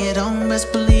try it on,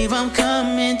 best believe I'm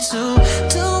coming too.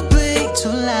 Too big, too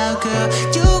loud, girl,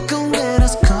 you gon' get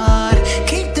us caught.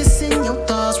 Keep this in your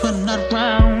thoughts when I'm not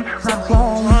around. I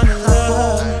won't wanna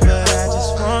love, but I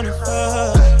just wanna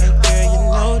fuck. And girl, you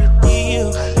know the deal,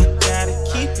 I gotta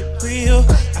keep it real.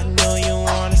 I know you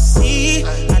wanna see, I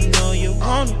know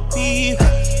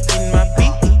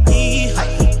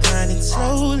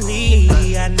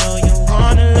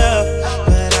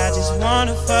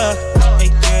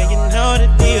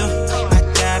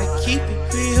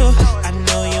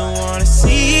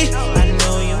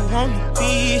wanna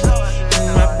be in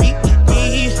my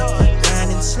BED,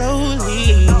 grinding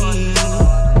slowly.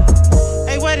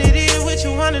 Hey, what it is, what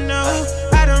you wanna know?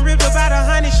 I done ripped about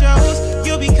 100 shows.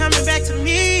 You'll be coming back to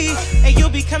me, and you'll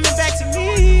be coming back to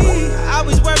me. I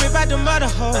always worry about the mother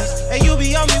hoes, and you'll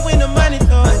be on me when the money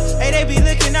throws. Hey, they be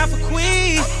looking out for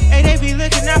Queen, hey, they be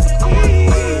looking out for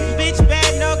Queen. Bitch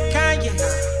bad, no Kanye.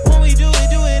 When we do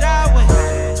it our way.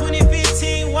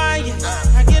 2015, 1 year.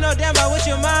 I get no damn about what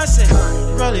your mom said.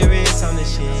 Rolling wrist on the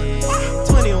shit.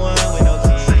 21 with no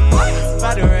kids.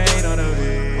 About to rain on the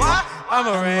bed.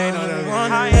 I'ma rain on the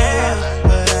bed.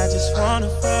 But I just wanna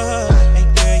fuck. Hey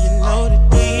girl, you know the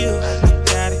deal. I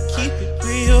gotta keep it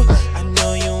real. I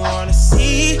know you wanna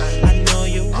see. I know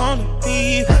you wanna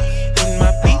be in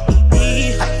my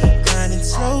BED, grinding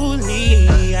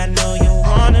slowly. I know you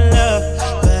wanna love,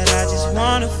 but I just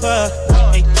wanna fuck.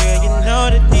 Hey girl, you know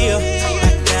the deal.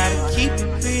 I gotta keep it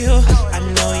real. I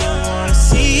know you wanna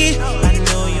see. I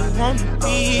know you wanna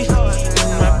be in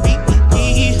my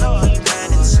BED,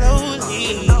 grinding slowly.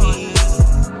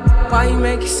 Why you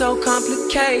make it so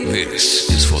complicated? This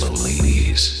is for the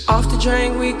ladies. Off the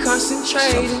drink, we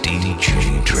concentrate. Some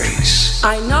DJ Trace.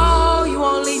 I know you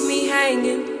won't leave me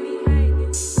hanging.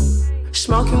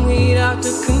 Smoking weed out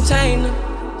the container.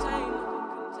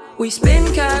 We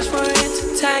spend cash for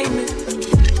entertainment.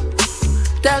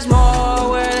 There's more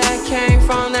where that came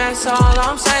from, that's all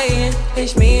I'm saying.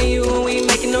 It's me and you and we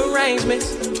making arrangements.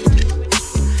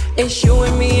 It's you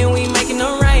and me and we making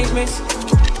arrangements.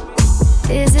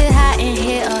 Is it hot in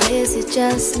here or is it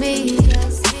just me?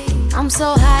 I'm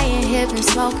so high in here, been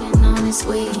smoking on this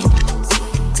weed.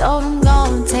 Told him go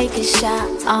and take a shot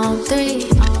on 3.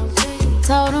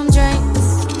 Told him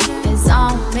drinks is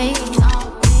on me.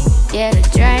 Yeah, the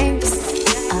drinks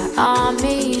are on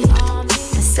me.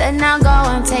 I said now go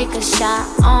and take a shot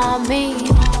on me.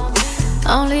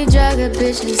 Only drug a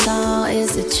bitch is on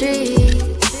is the tree.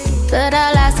 But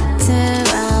I lasted 10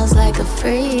 rounds like a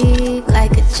freak,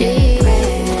 like a G.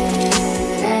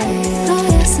 Oh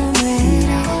yes, I'm ready. And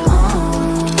I will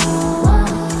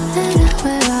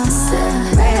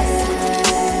I'm ready.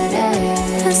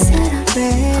 I said I'm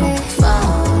ready.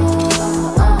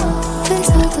 Please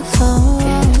hold the phone.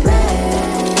 Get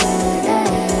ready.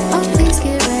 Oh, please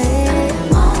get ready.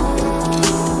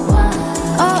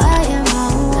 Oh, I am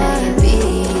on, baby.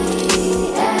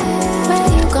 Where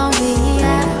you gon' be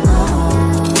at?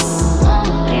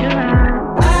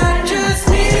 I just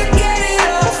need to get it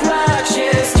off my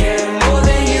chest. Yeah, more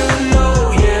than you know.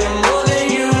 Yeah, more than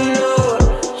you know.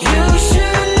 You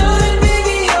should know that,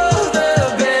 baby, you're the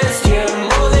best. Yeah,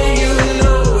 more than you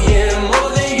know. Yeah,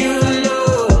 more than you know.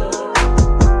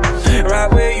 Right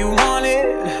where you want it,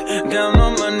 down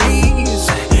on my knees.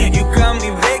 You got me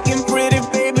begging, pretty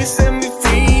baby, set me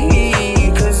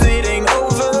free. 'Cause it ain't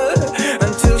over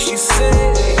until she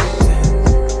says.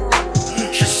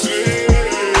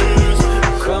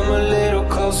 Come a little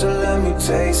closer, let me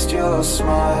taste your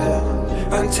smile.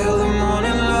 Until the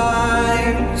morning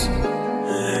light.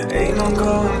 Ain't no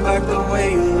going back the way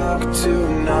you look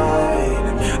tonight.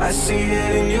 I see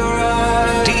it in your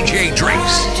eyes. DJ Trace.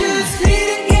 I just need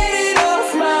to get it off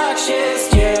my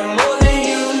chest. Yeah, more than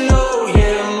you know.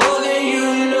 Yeah, more than you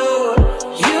know.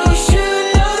 You should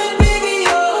know that, baby,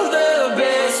 you're the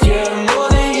best. Yeah, more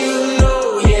than you know.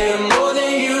 Yeah, more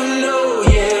than you know.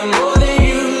 Yeah, more than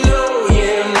you know.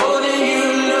 Yeah, more than you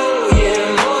know. Yeah,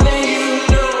 more than you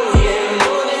know. Yeah,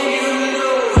 more than you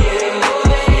know. Yeah, more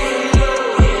than you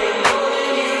know.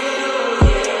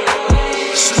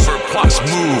 Super Plus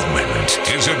Movement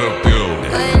is in the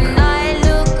building. When I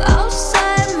look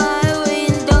outside my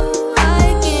window, I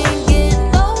can't get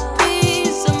no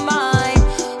peace of mind.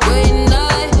 When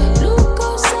I look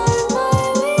outside my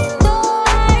window,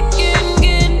 I can't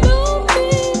get no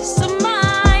peace of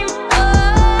mind.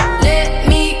 Let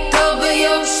me cover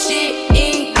your shit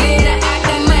and get it, I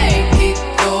can make it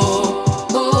go.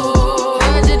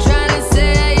 What you tryna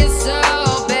say you're so,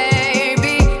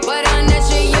 baby? But I'm not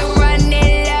sure you're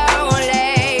running low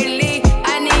lately.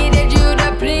 I needed you to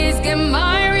please give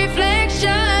my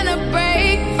reflection a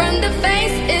break from the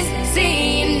face it's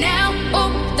seen now.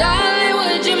 Oh, darling,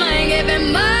 would you mind giving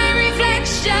my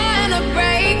reflection a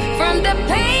break from the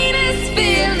pain it's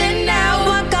feeling now?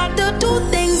 I got to do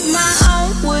things my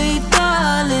own way,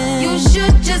 darling. You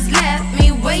should just let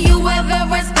me. Will you ever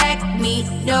respect me?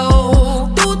 No.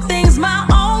 Do things my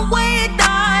own way,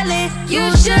 darling. You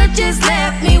should just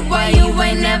let me. Why you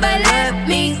ain't never let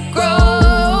me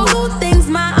grow? Do things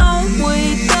my own way,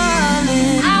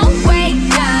 darling. Own way,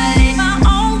 darling. My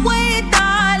own way,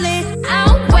 darling.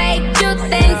 Own way. Do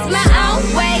things my own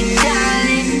way,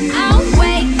 darling. Own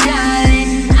way, darling.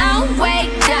 Own way,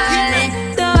 darling.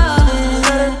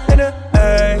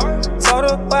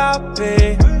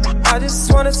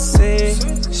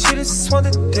 just want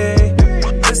the day.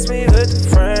 Kiss me with the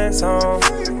friends on.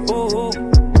 Ooh.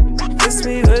 Kiss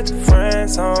me with the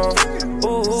friends on.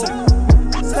 Ooh.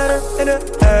 Set her in the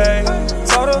A.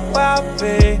 Told her where I'll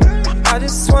be. I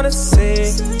just wanna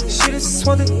see. She just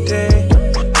want the day.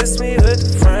 Kiss me with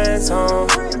the friends on.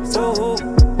 Ooh.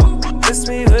 Kiss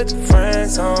me with the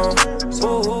friends on.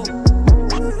 Ooh.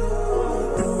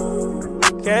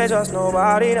 Can't trust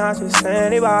nobody, not just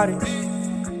anybody.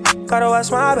 Gotta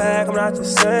watch my back, I'm not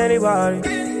just anybody.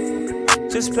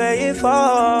 Just play it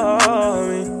for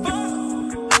me.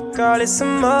 Girl, it's a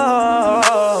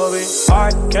movie.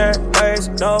 I can't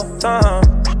waste no time.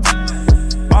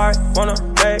 I wanna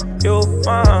make you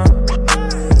mine.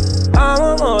 I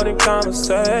want more than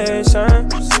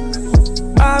conversations.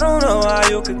 I don't know how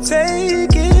you could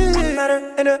take it. Met her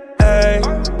in the A,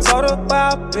 told her where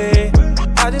I'll be.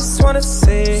 I just wanna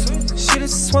see, she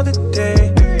just want the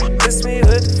day. Kiss me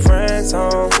with the friends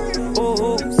on,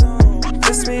 ooh.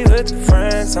 Kiss me with the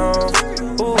friends on,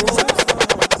 ooh.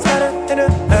 Met her in the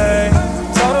A,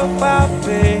 told her where I'll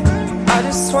be. I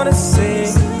just wanna see,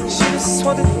 she just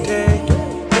want the day.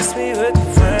 Kiss me with the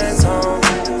friends on,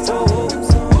 ooh.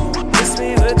 Kiss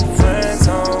me with the friends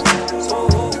on,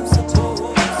 ooh.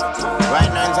 Right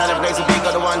now inside the place of big,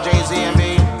 got the one Jay-Z and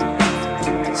me.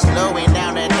 Slowing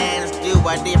down the dance, do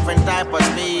a different type of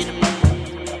speed.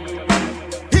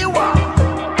 You are.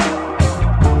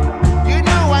 You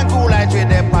know I'm cool like with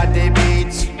the party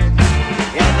beats.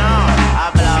 You know,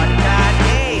 I'm blood that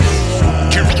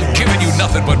Giving you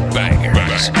nothing but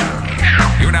bangers.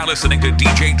 You're now listening to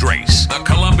DJ Drace, the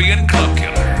Colombian Club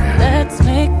Killer. Let's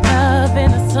make love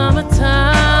in the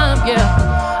summertime,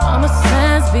 yeah. On the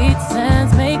sands, beach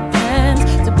sands, make plans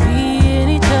to be in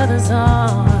each other's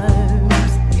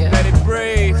arms. Yeah. Let it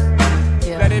breathe,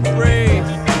 yeah. Let it breathe.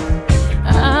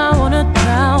 I wanna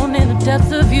drown in the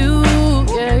depths of you,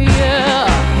 yeah, yeah,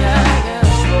 yeah, yeah.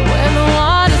 When the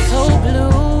water's so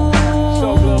blue, so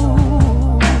blue,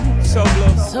 so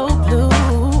blue, so blue.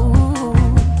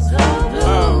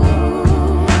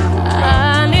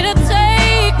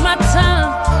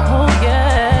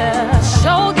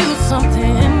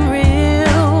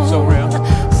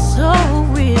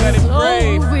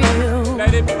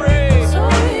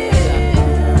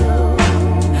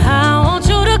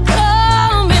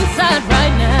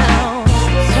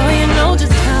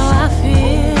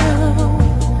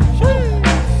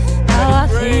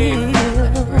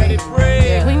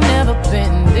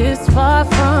 Far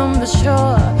from the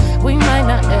shore, we might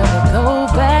not ever go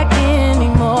back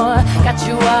anymore. Got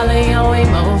you all of your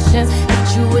emotions,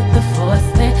 hit you with the force,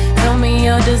 then tell me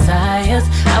your desires.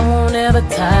 I won't ever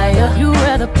tire. You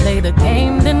rather play the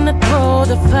game than to throw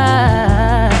the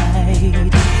fight.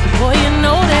 Boy, you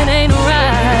know that ain't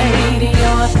right. I need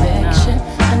your affection,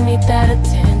 I need that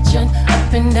attention.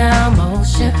 Up and down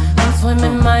motion, I'm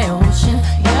swimming my ocean.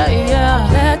 Yeah, yeah.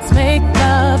 Let's make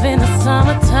love in the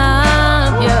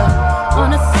summertime, yeah. On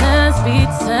the sands, beach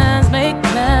sands, make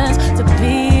plans to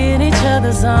be in each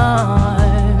other's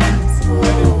arms.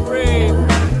 Let it breathe,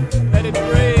 let it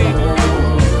breathe.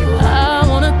 I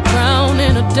wanna drown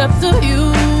in the depths of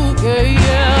you, yeah,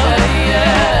 yeah,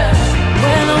 yeah.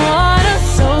 When the water's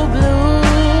so blue,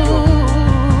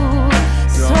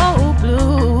 so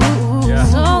blue.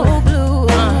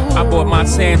 I brought my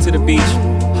sand to the beach,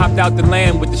 hopped out the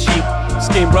land with the sheep,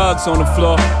 skin rugs on the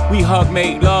floor. We hugged,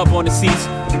 made love on the seats.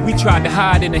 We tried to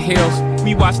hide in the hills.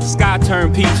 We watched the sky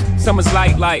turn peach. Summer's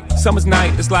light, summer's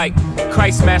night. It's like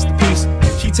Christ's masterpiece.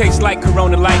 She tastes like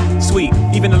Corona Light, sweet.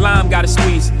 Even the lime got a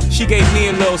squeeze. She gave me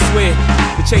a little swig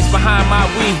to chase behind my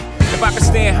weed. If I could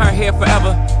stay in her hair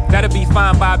forever, that'd be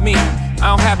fine by me. I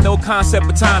don't have no concept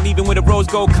of time, even with a rose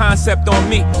gold concept on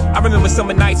me. I remember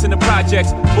summer nights in the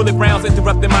projects, bullet rounds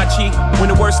interrupting my cheek. When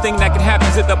the worst thing that could happen,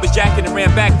 zipped up his jacket and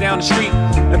ran back down the street.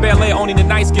 In Bel Air, only the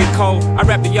nights get cold. I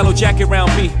wrapped the yellow jacket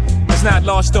around me. It's not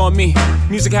lost on me.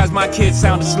 Music has my kids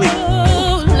sound asleep.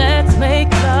 Ooh, let's make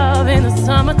love in the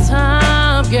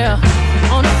summertime, yeah.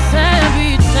 On the sand,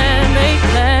 beach sand, make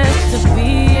plans to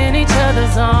be in each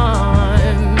other's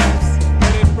arms.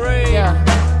 Let it breathe, yeah.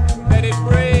 Let it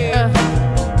breathe. Yeah.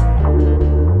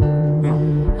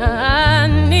 I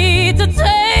need to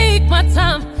take my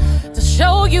time to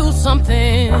show you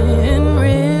something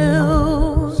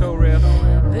real. So real.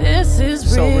 This is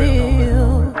so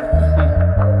real.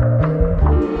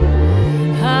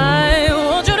 I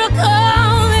want you to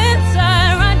come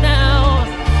inside right now,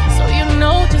 so you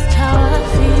know just how I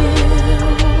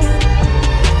feel.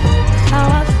 How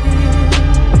I feel.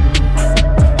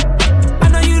 I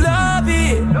know you love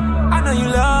it. I know you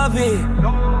love it.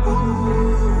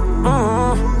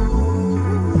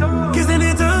 Kissing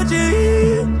and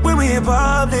touching when we in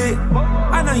public.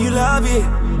 I know you love love it.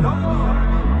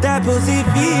 That pussy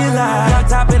feel like drop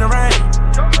top in the rain.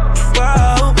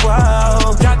 Whoa,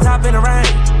 whoa, drop top in the rain.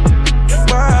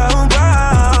 Whoa,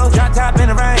 whoa, drop top in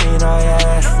the rain. Oh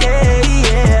yeah, yeah,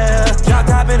 yeah. Drop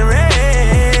top in the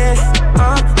rain.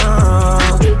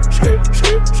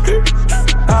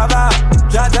 How about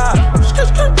drop top?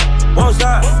 Won't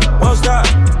stop,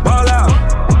 ball out.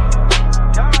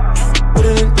 Put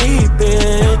it in deep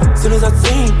end. Soon as I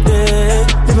seen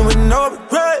it, living with no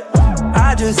regret.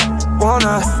 I just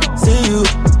wanna see you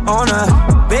on a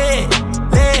bed,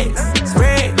 legs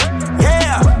spread.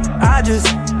 Yeah, I just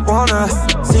wanna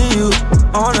see you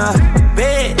on a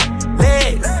bed,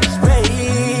 legs spread.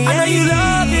 I know you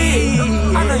love it.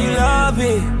 I know you love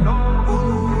it.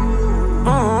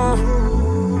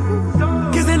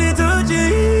 Kissing and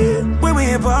touching when we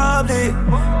in public.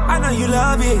 I know you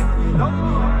love it.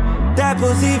 That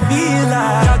pussy feel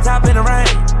like drop top in the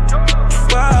rain.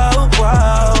 Whoa,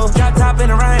 whoa, drop top in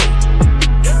the rain.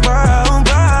 Whoa,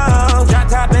 whoa, drop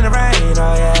top in the rain.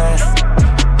 Oh yeah,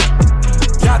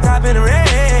 drop top in the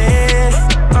rain.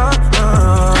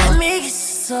 Let me get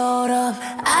sold up,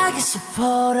 I get you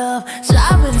pulled up.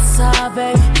 Shop in the top,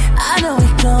 baby. I know we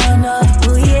going up.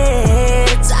 Oh yeah,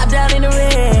 top down in the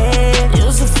red.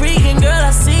 You so freaking girl,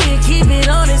 I see it. Keep it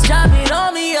on this, drop it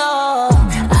on me, y'all.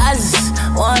 I just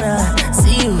wanna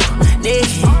see you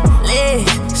naked,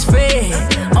 legs spread.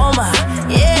 Oh my,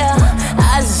 yeah.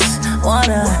 I just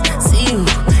wanna see you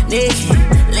naked,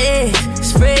 legs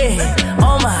spread.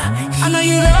 Oh my, I know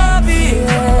you love it.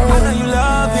 I know you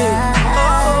love it.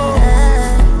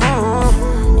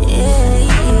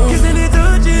 Kissing and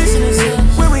touching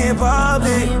when we in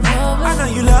public. I know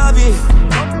you love it.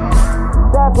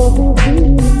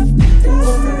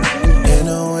 In a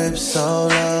whip so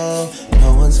low, no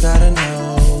one's gotta know.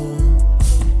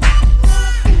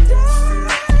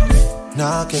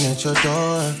 Knocking at your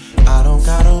door, I don't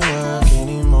gotta work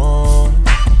anymore.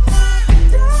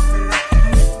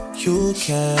 You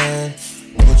can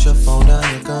put your phone down,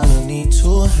 you're gonna need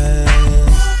two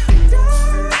hands.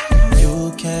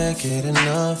 You can't get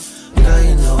enough, girl,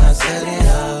 you know I set it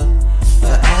up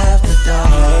for after dark.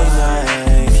 Late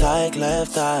night, like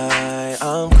left eye,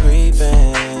 I'm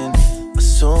creeping,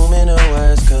 assuming the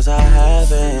worst, cause I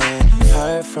haven't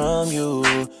heard from you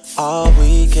all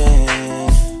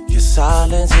weekend. Your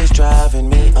silence is driving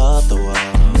me up the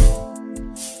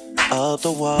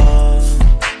wall.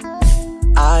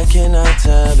 I cannot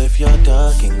tell if you're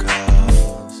ducking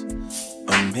calls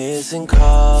or missing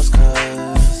calls,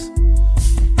 cause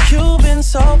you've been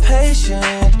so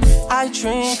patient. I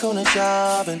drink on the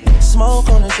job and smoke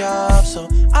on the job, so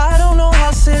I don't know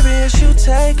how serious you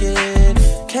take it.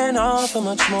 Can't offer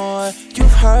much more,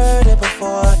 you've heard it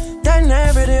before. That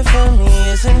narrative for me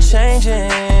isn't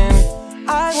changing.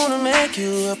 I wanna make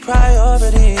you a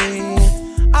priority.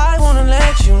 I wanna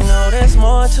let you know there's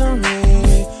more to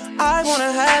me. I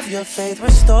wanna have your faith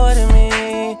restored in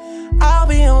me. I'll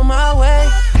be on my way.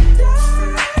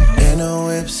 In a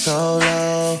whip so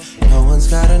low, no one's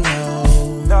gotta know.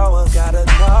 No one's gotta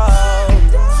know.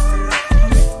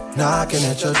 Knocking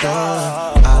at your door,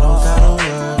 I don't gotta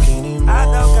work anymore. I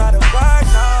don't gotta work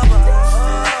no more.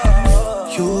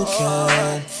 You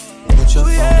can put your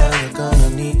phone down, you're gonna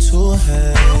need two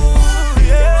hands.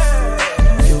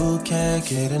 You can't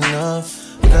get enough,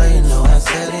 girl, you know I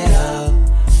set it up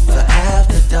for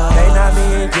after dark. Hey, now me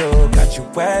and you got you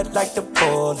wet like the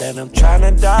pool, and I'm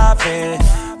tryna dive in.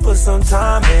 Put some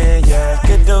time in, yeah.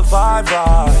 Get the vibe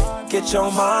right, get your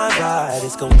mind right.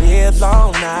 It's gonna be a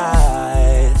long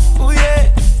night. Ooh yeah.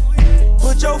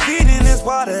 Put your feet in this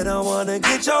water, don't wanna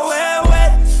get your hair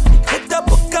wet. Hooked up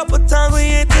a couple times, we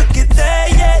ain't took it there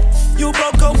yet. You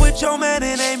broke up with your man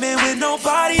and ain't been with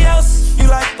nobody else. You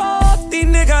like, fuck these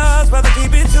niggas, rather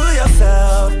keep it to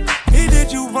yourself. He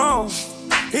did you wrong,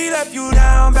 he left you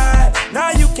down bad.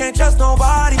 Now you can't trust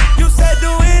nobody. You said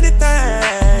do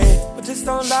anything, but just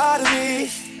don't lie to me.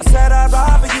 I said I'd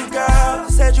ride for you, girl. I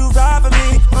said you'd ride for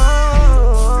me.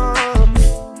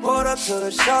 Pulled up to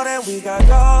the show, then we got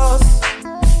ghosts.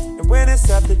 And when it's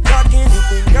after dark,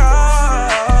 anything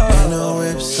goes. In a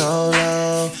whip so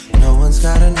low, no one's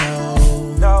gotta know.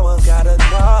 No one's gotta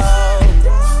know.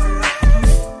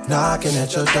 Knocking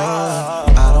at your door,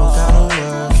 I don't gotta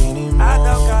work anymore. I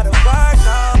don't gotta work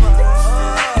no more.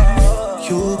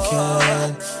 You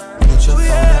can put your phone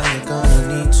down, you're gonna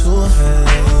need two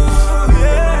hands.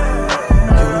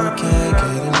 You can't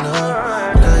get enough,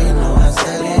 girl, you know I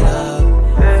set it up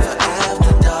for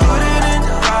after dark. Put it in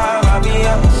the vibe, I'll be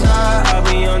outside, I'll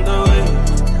be on the way.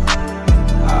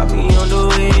 I'll be on the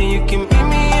way, you can beat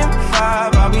me in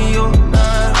 5. I'll be on 9,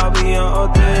 I'll be on all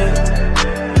day.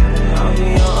 I'll be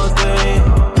on all day.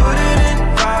 Put it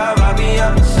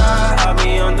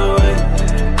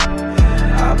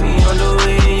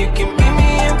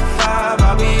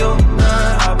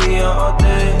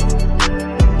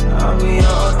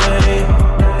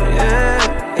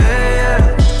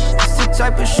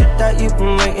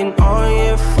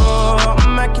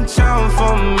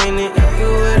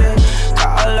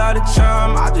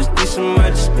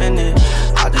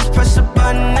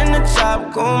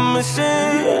go missing.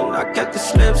 I kept the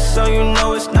slip so you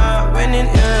know it's not raining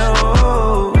here.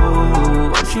 Oh,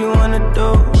 what you wanna do?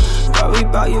 Worry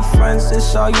about your friends, they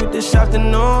saw you this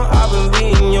afternoon. I've been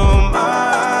reading your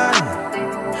mind.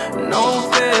 No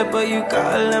fear, but you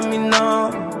gotta let me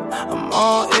know. I'm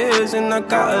all ears and I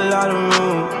got a lot of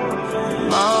room.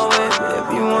 My way, if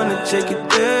you wanna take it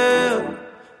there,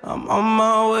 I'm on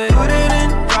my way. Put it in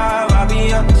 5, I'll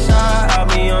be outside, I'll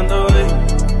be on the way.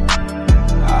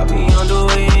 I'll be on the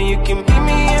way and you can meet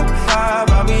me in 5.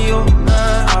 I'll be your 9,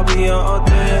 I'll be your all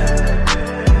day.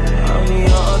 I'll be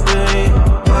your all day.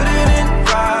 Put it in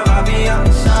 5, I'll be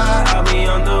outside, I'll be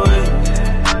on the way.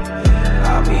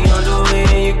 I'll be on the way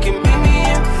and you can meet me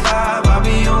in 5. I'll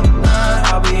be your 9,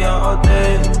 I'll be your all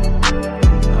day.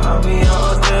 I'll be your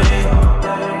all day.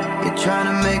 You're trying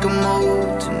to make a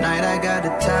move. Tonight I got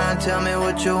the time, tell me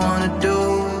what you wanna do.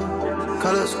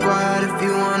 Call up squad if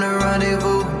you wanna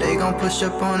rendezvous. They gon' push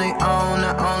up on their own,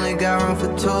 I only got room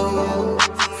for 2.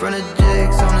 Front of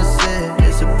jigs on the set,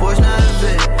 it's a Porsche, not a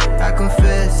Vic. I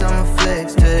confess, I'm a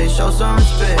flex, till they show some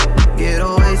respect. Get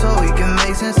away so we can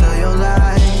make sense of your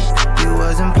life. You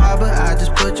wasn't pop, but I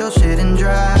just put your shit in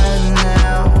drive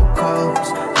now.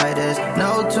 Coast, like there's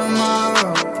no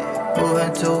tomorrow.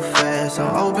 Moving too fast,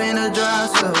 I'm hoping to drive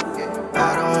slow.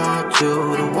 I don't want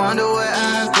you to wonder where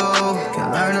I go.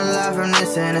 Can learn a lot from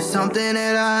this and it's something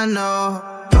that I know.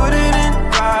 Put it in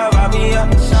 5, I'll be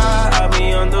outside, I'll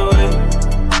be on the way.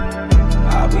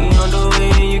 I'll be on the way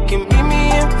and you can meet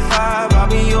me in 5. I'll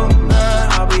be your 9,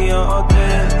 I'll be your all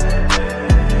day.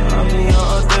 I'll be your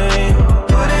all day.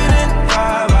 Put it in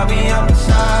 5, I'll be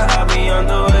outside, I'll be on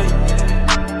the way.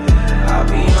 I'll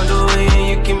be on the way and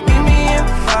you can meet me in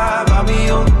 5. I'll be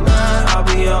your 9, I'll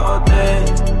be your all day.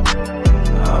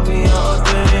 I'll be your all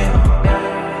day.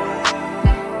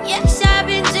 Yes, I've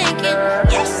been drinking.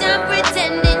 Yes, I'm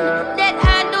pretending that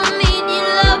I don't need your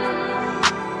love.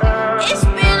 It's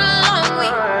been a long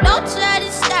week. Don't try to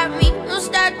stop me. Don't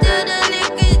stop till the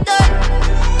liquor's done.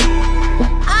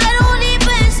 I don't need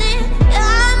blessing.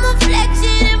 I'ma flex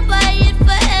it and buy it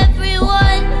for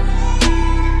everyone.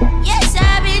 Yes,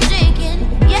 I've been drinking.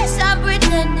 Yes, I'm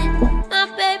pretending. My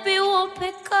baby won't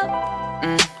pick up.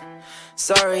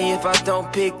 Sorry if I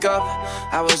don't pick up.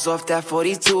 I was off that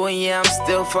 42 and yeah, I'm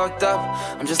still fucked up.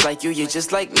 I'm just like you, you're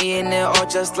just like me, and they're all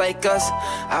just like us.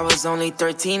 I was only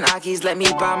 13, Akis let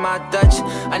me buy my Dutch.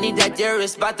 I need that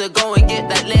dearest, about to go and get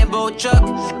that Lambo truck.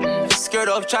 Skirt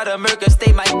off, try to murk us,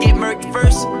 they might get murked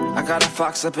first. I got a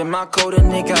fox up in my coat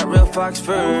and they got real fox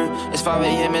fur. It's 5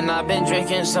 a.m. and I've been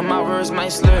drinking, so my words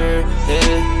might slur.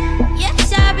 Yeah.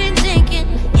 Yes, I've been drinking.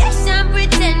 Yes, I'm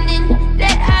pretending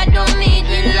that I don't need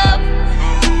your love.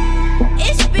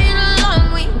 It's been a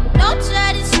long week. Don't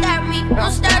try to stop me.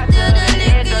 Don't stop till the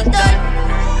liquor's done.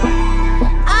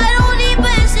 I don't need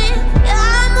blessing.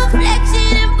 I'ma flex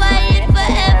it and buy it for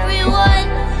everyone.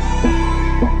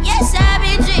 Yes, I've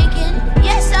been drinking.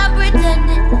 Yes, I'm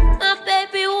pretending. My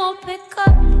baby won't pick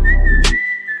up.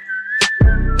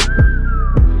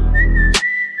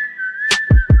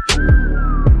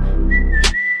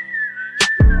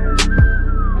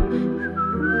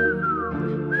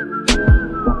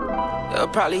 They'll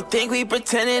probably think we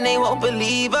pretending they won't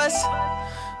believe us.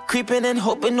 Creeping and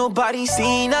hoping nobody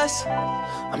seen us.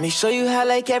 Let me show you how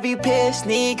like every pair of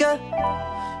sneaker.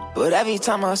 But every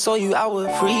time I saw you, I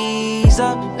would freeze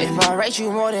up. If I write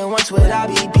you more than once, would I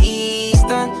be peace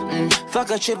done? Fuck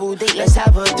a triple date, let's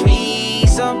have a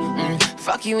threesome.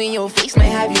 Fuck you in your face, may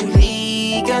have you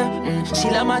leaking. She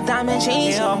love my diamond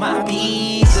chains, all my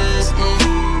pieces.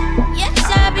 Yes,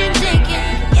 I've been drinking.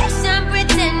 Yes, I'm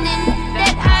pretending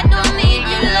that I don't need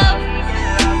your love.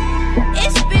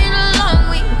 It's been a long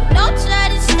week. Don't try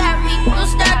to stop me. Don't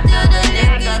stop till the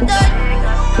liquor's done.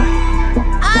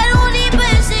 I don't need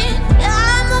blessing.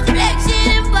 I'ma flex it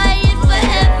and buy it for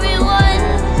everyone.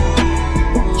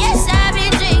 Yes, I've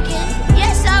been drinking.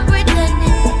 Yes, I'm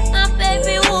pretending. My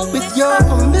baby won't pick With your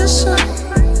permission,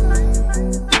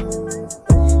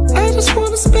 I just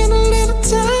wanna spend a little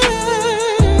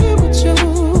time with you.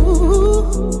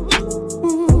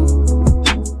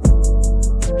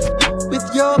 With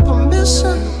your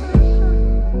permission,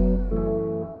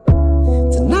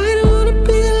 tonight I wanna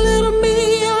be a little me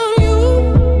on you.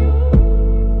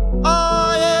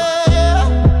 Oh yeah.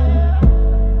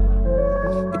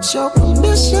 With your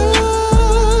permission,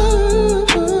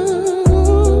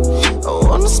 I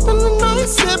wanna spend the night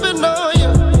sipping on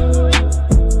you.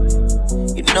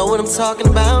 You know what I'm talking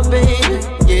about, baby,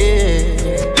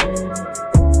 yeah.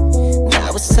 Now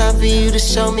it's time for you to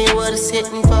show me what it's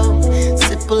hitting for.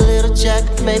 Sip a little jack,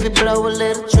 maybe blow a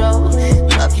little draw.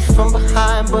 Love you from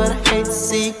behind, but I hate to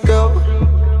see you go.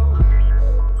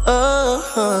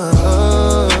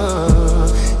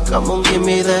 Come on, give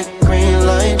me that green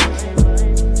light.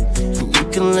 You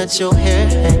can let your hair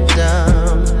hang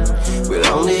down, but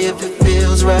only if it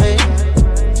feels right.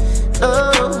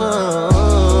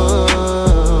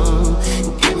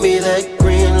 Give me that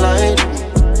green light.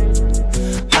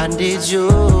 I need you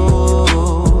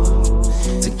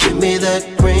to give me that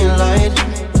green light.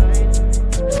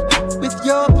 With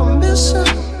your permission,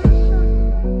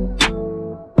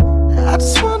 I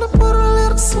just wanna put a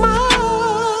little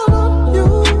smile on you.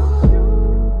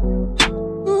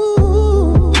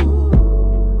 Ooh.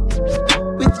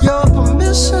 With your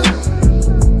permission,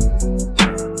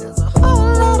 there's a whole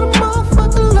lot of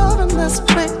motherfucking loving that's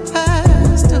way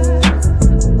past due.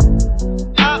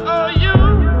 I owe you.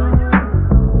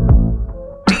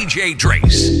 DJ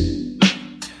Trace.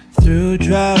 Through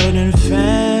drought and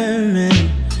famine,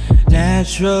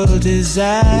 natural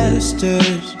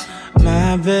disasters,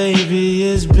 my baby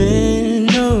has been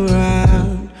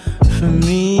around for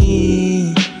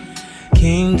me.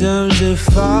 Kingdoms are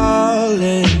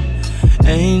falling,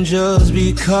 angels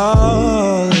be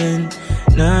calling.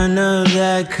 None of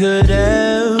that could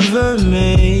ever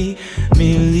make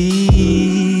me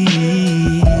leave.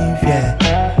 Yeah.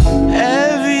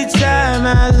 Every time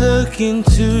I look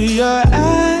into your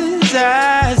eyes,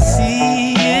 I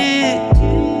see it.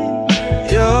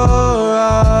 You're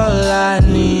all I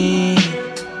need.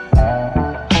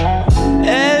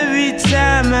 Every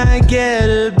time I get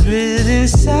a bit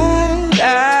inside,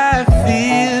 I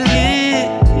feel it.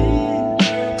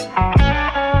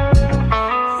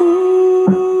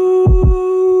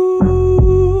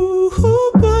 Ooh, who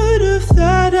would have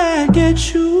thought I'd get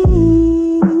you?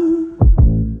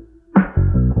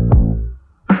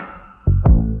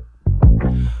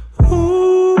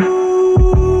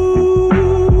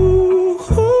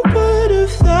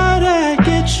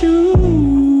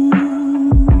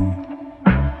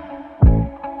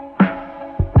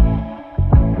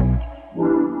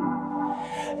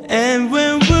 And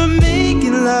when we're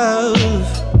making love,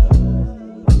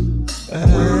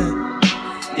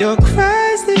 your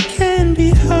cries, they can be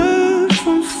heard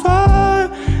from far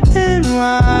and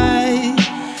wide.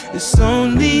 It's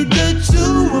only the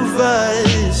two of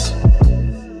us.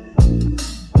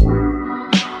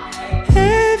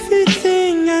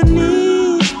 Everything I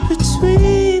need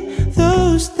between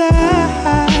those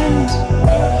thighs.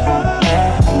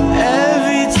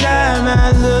 Every time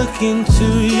I look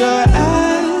into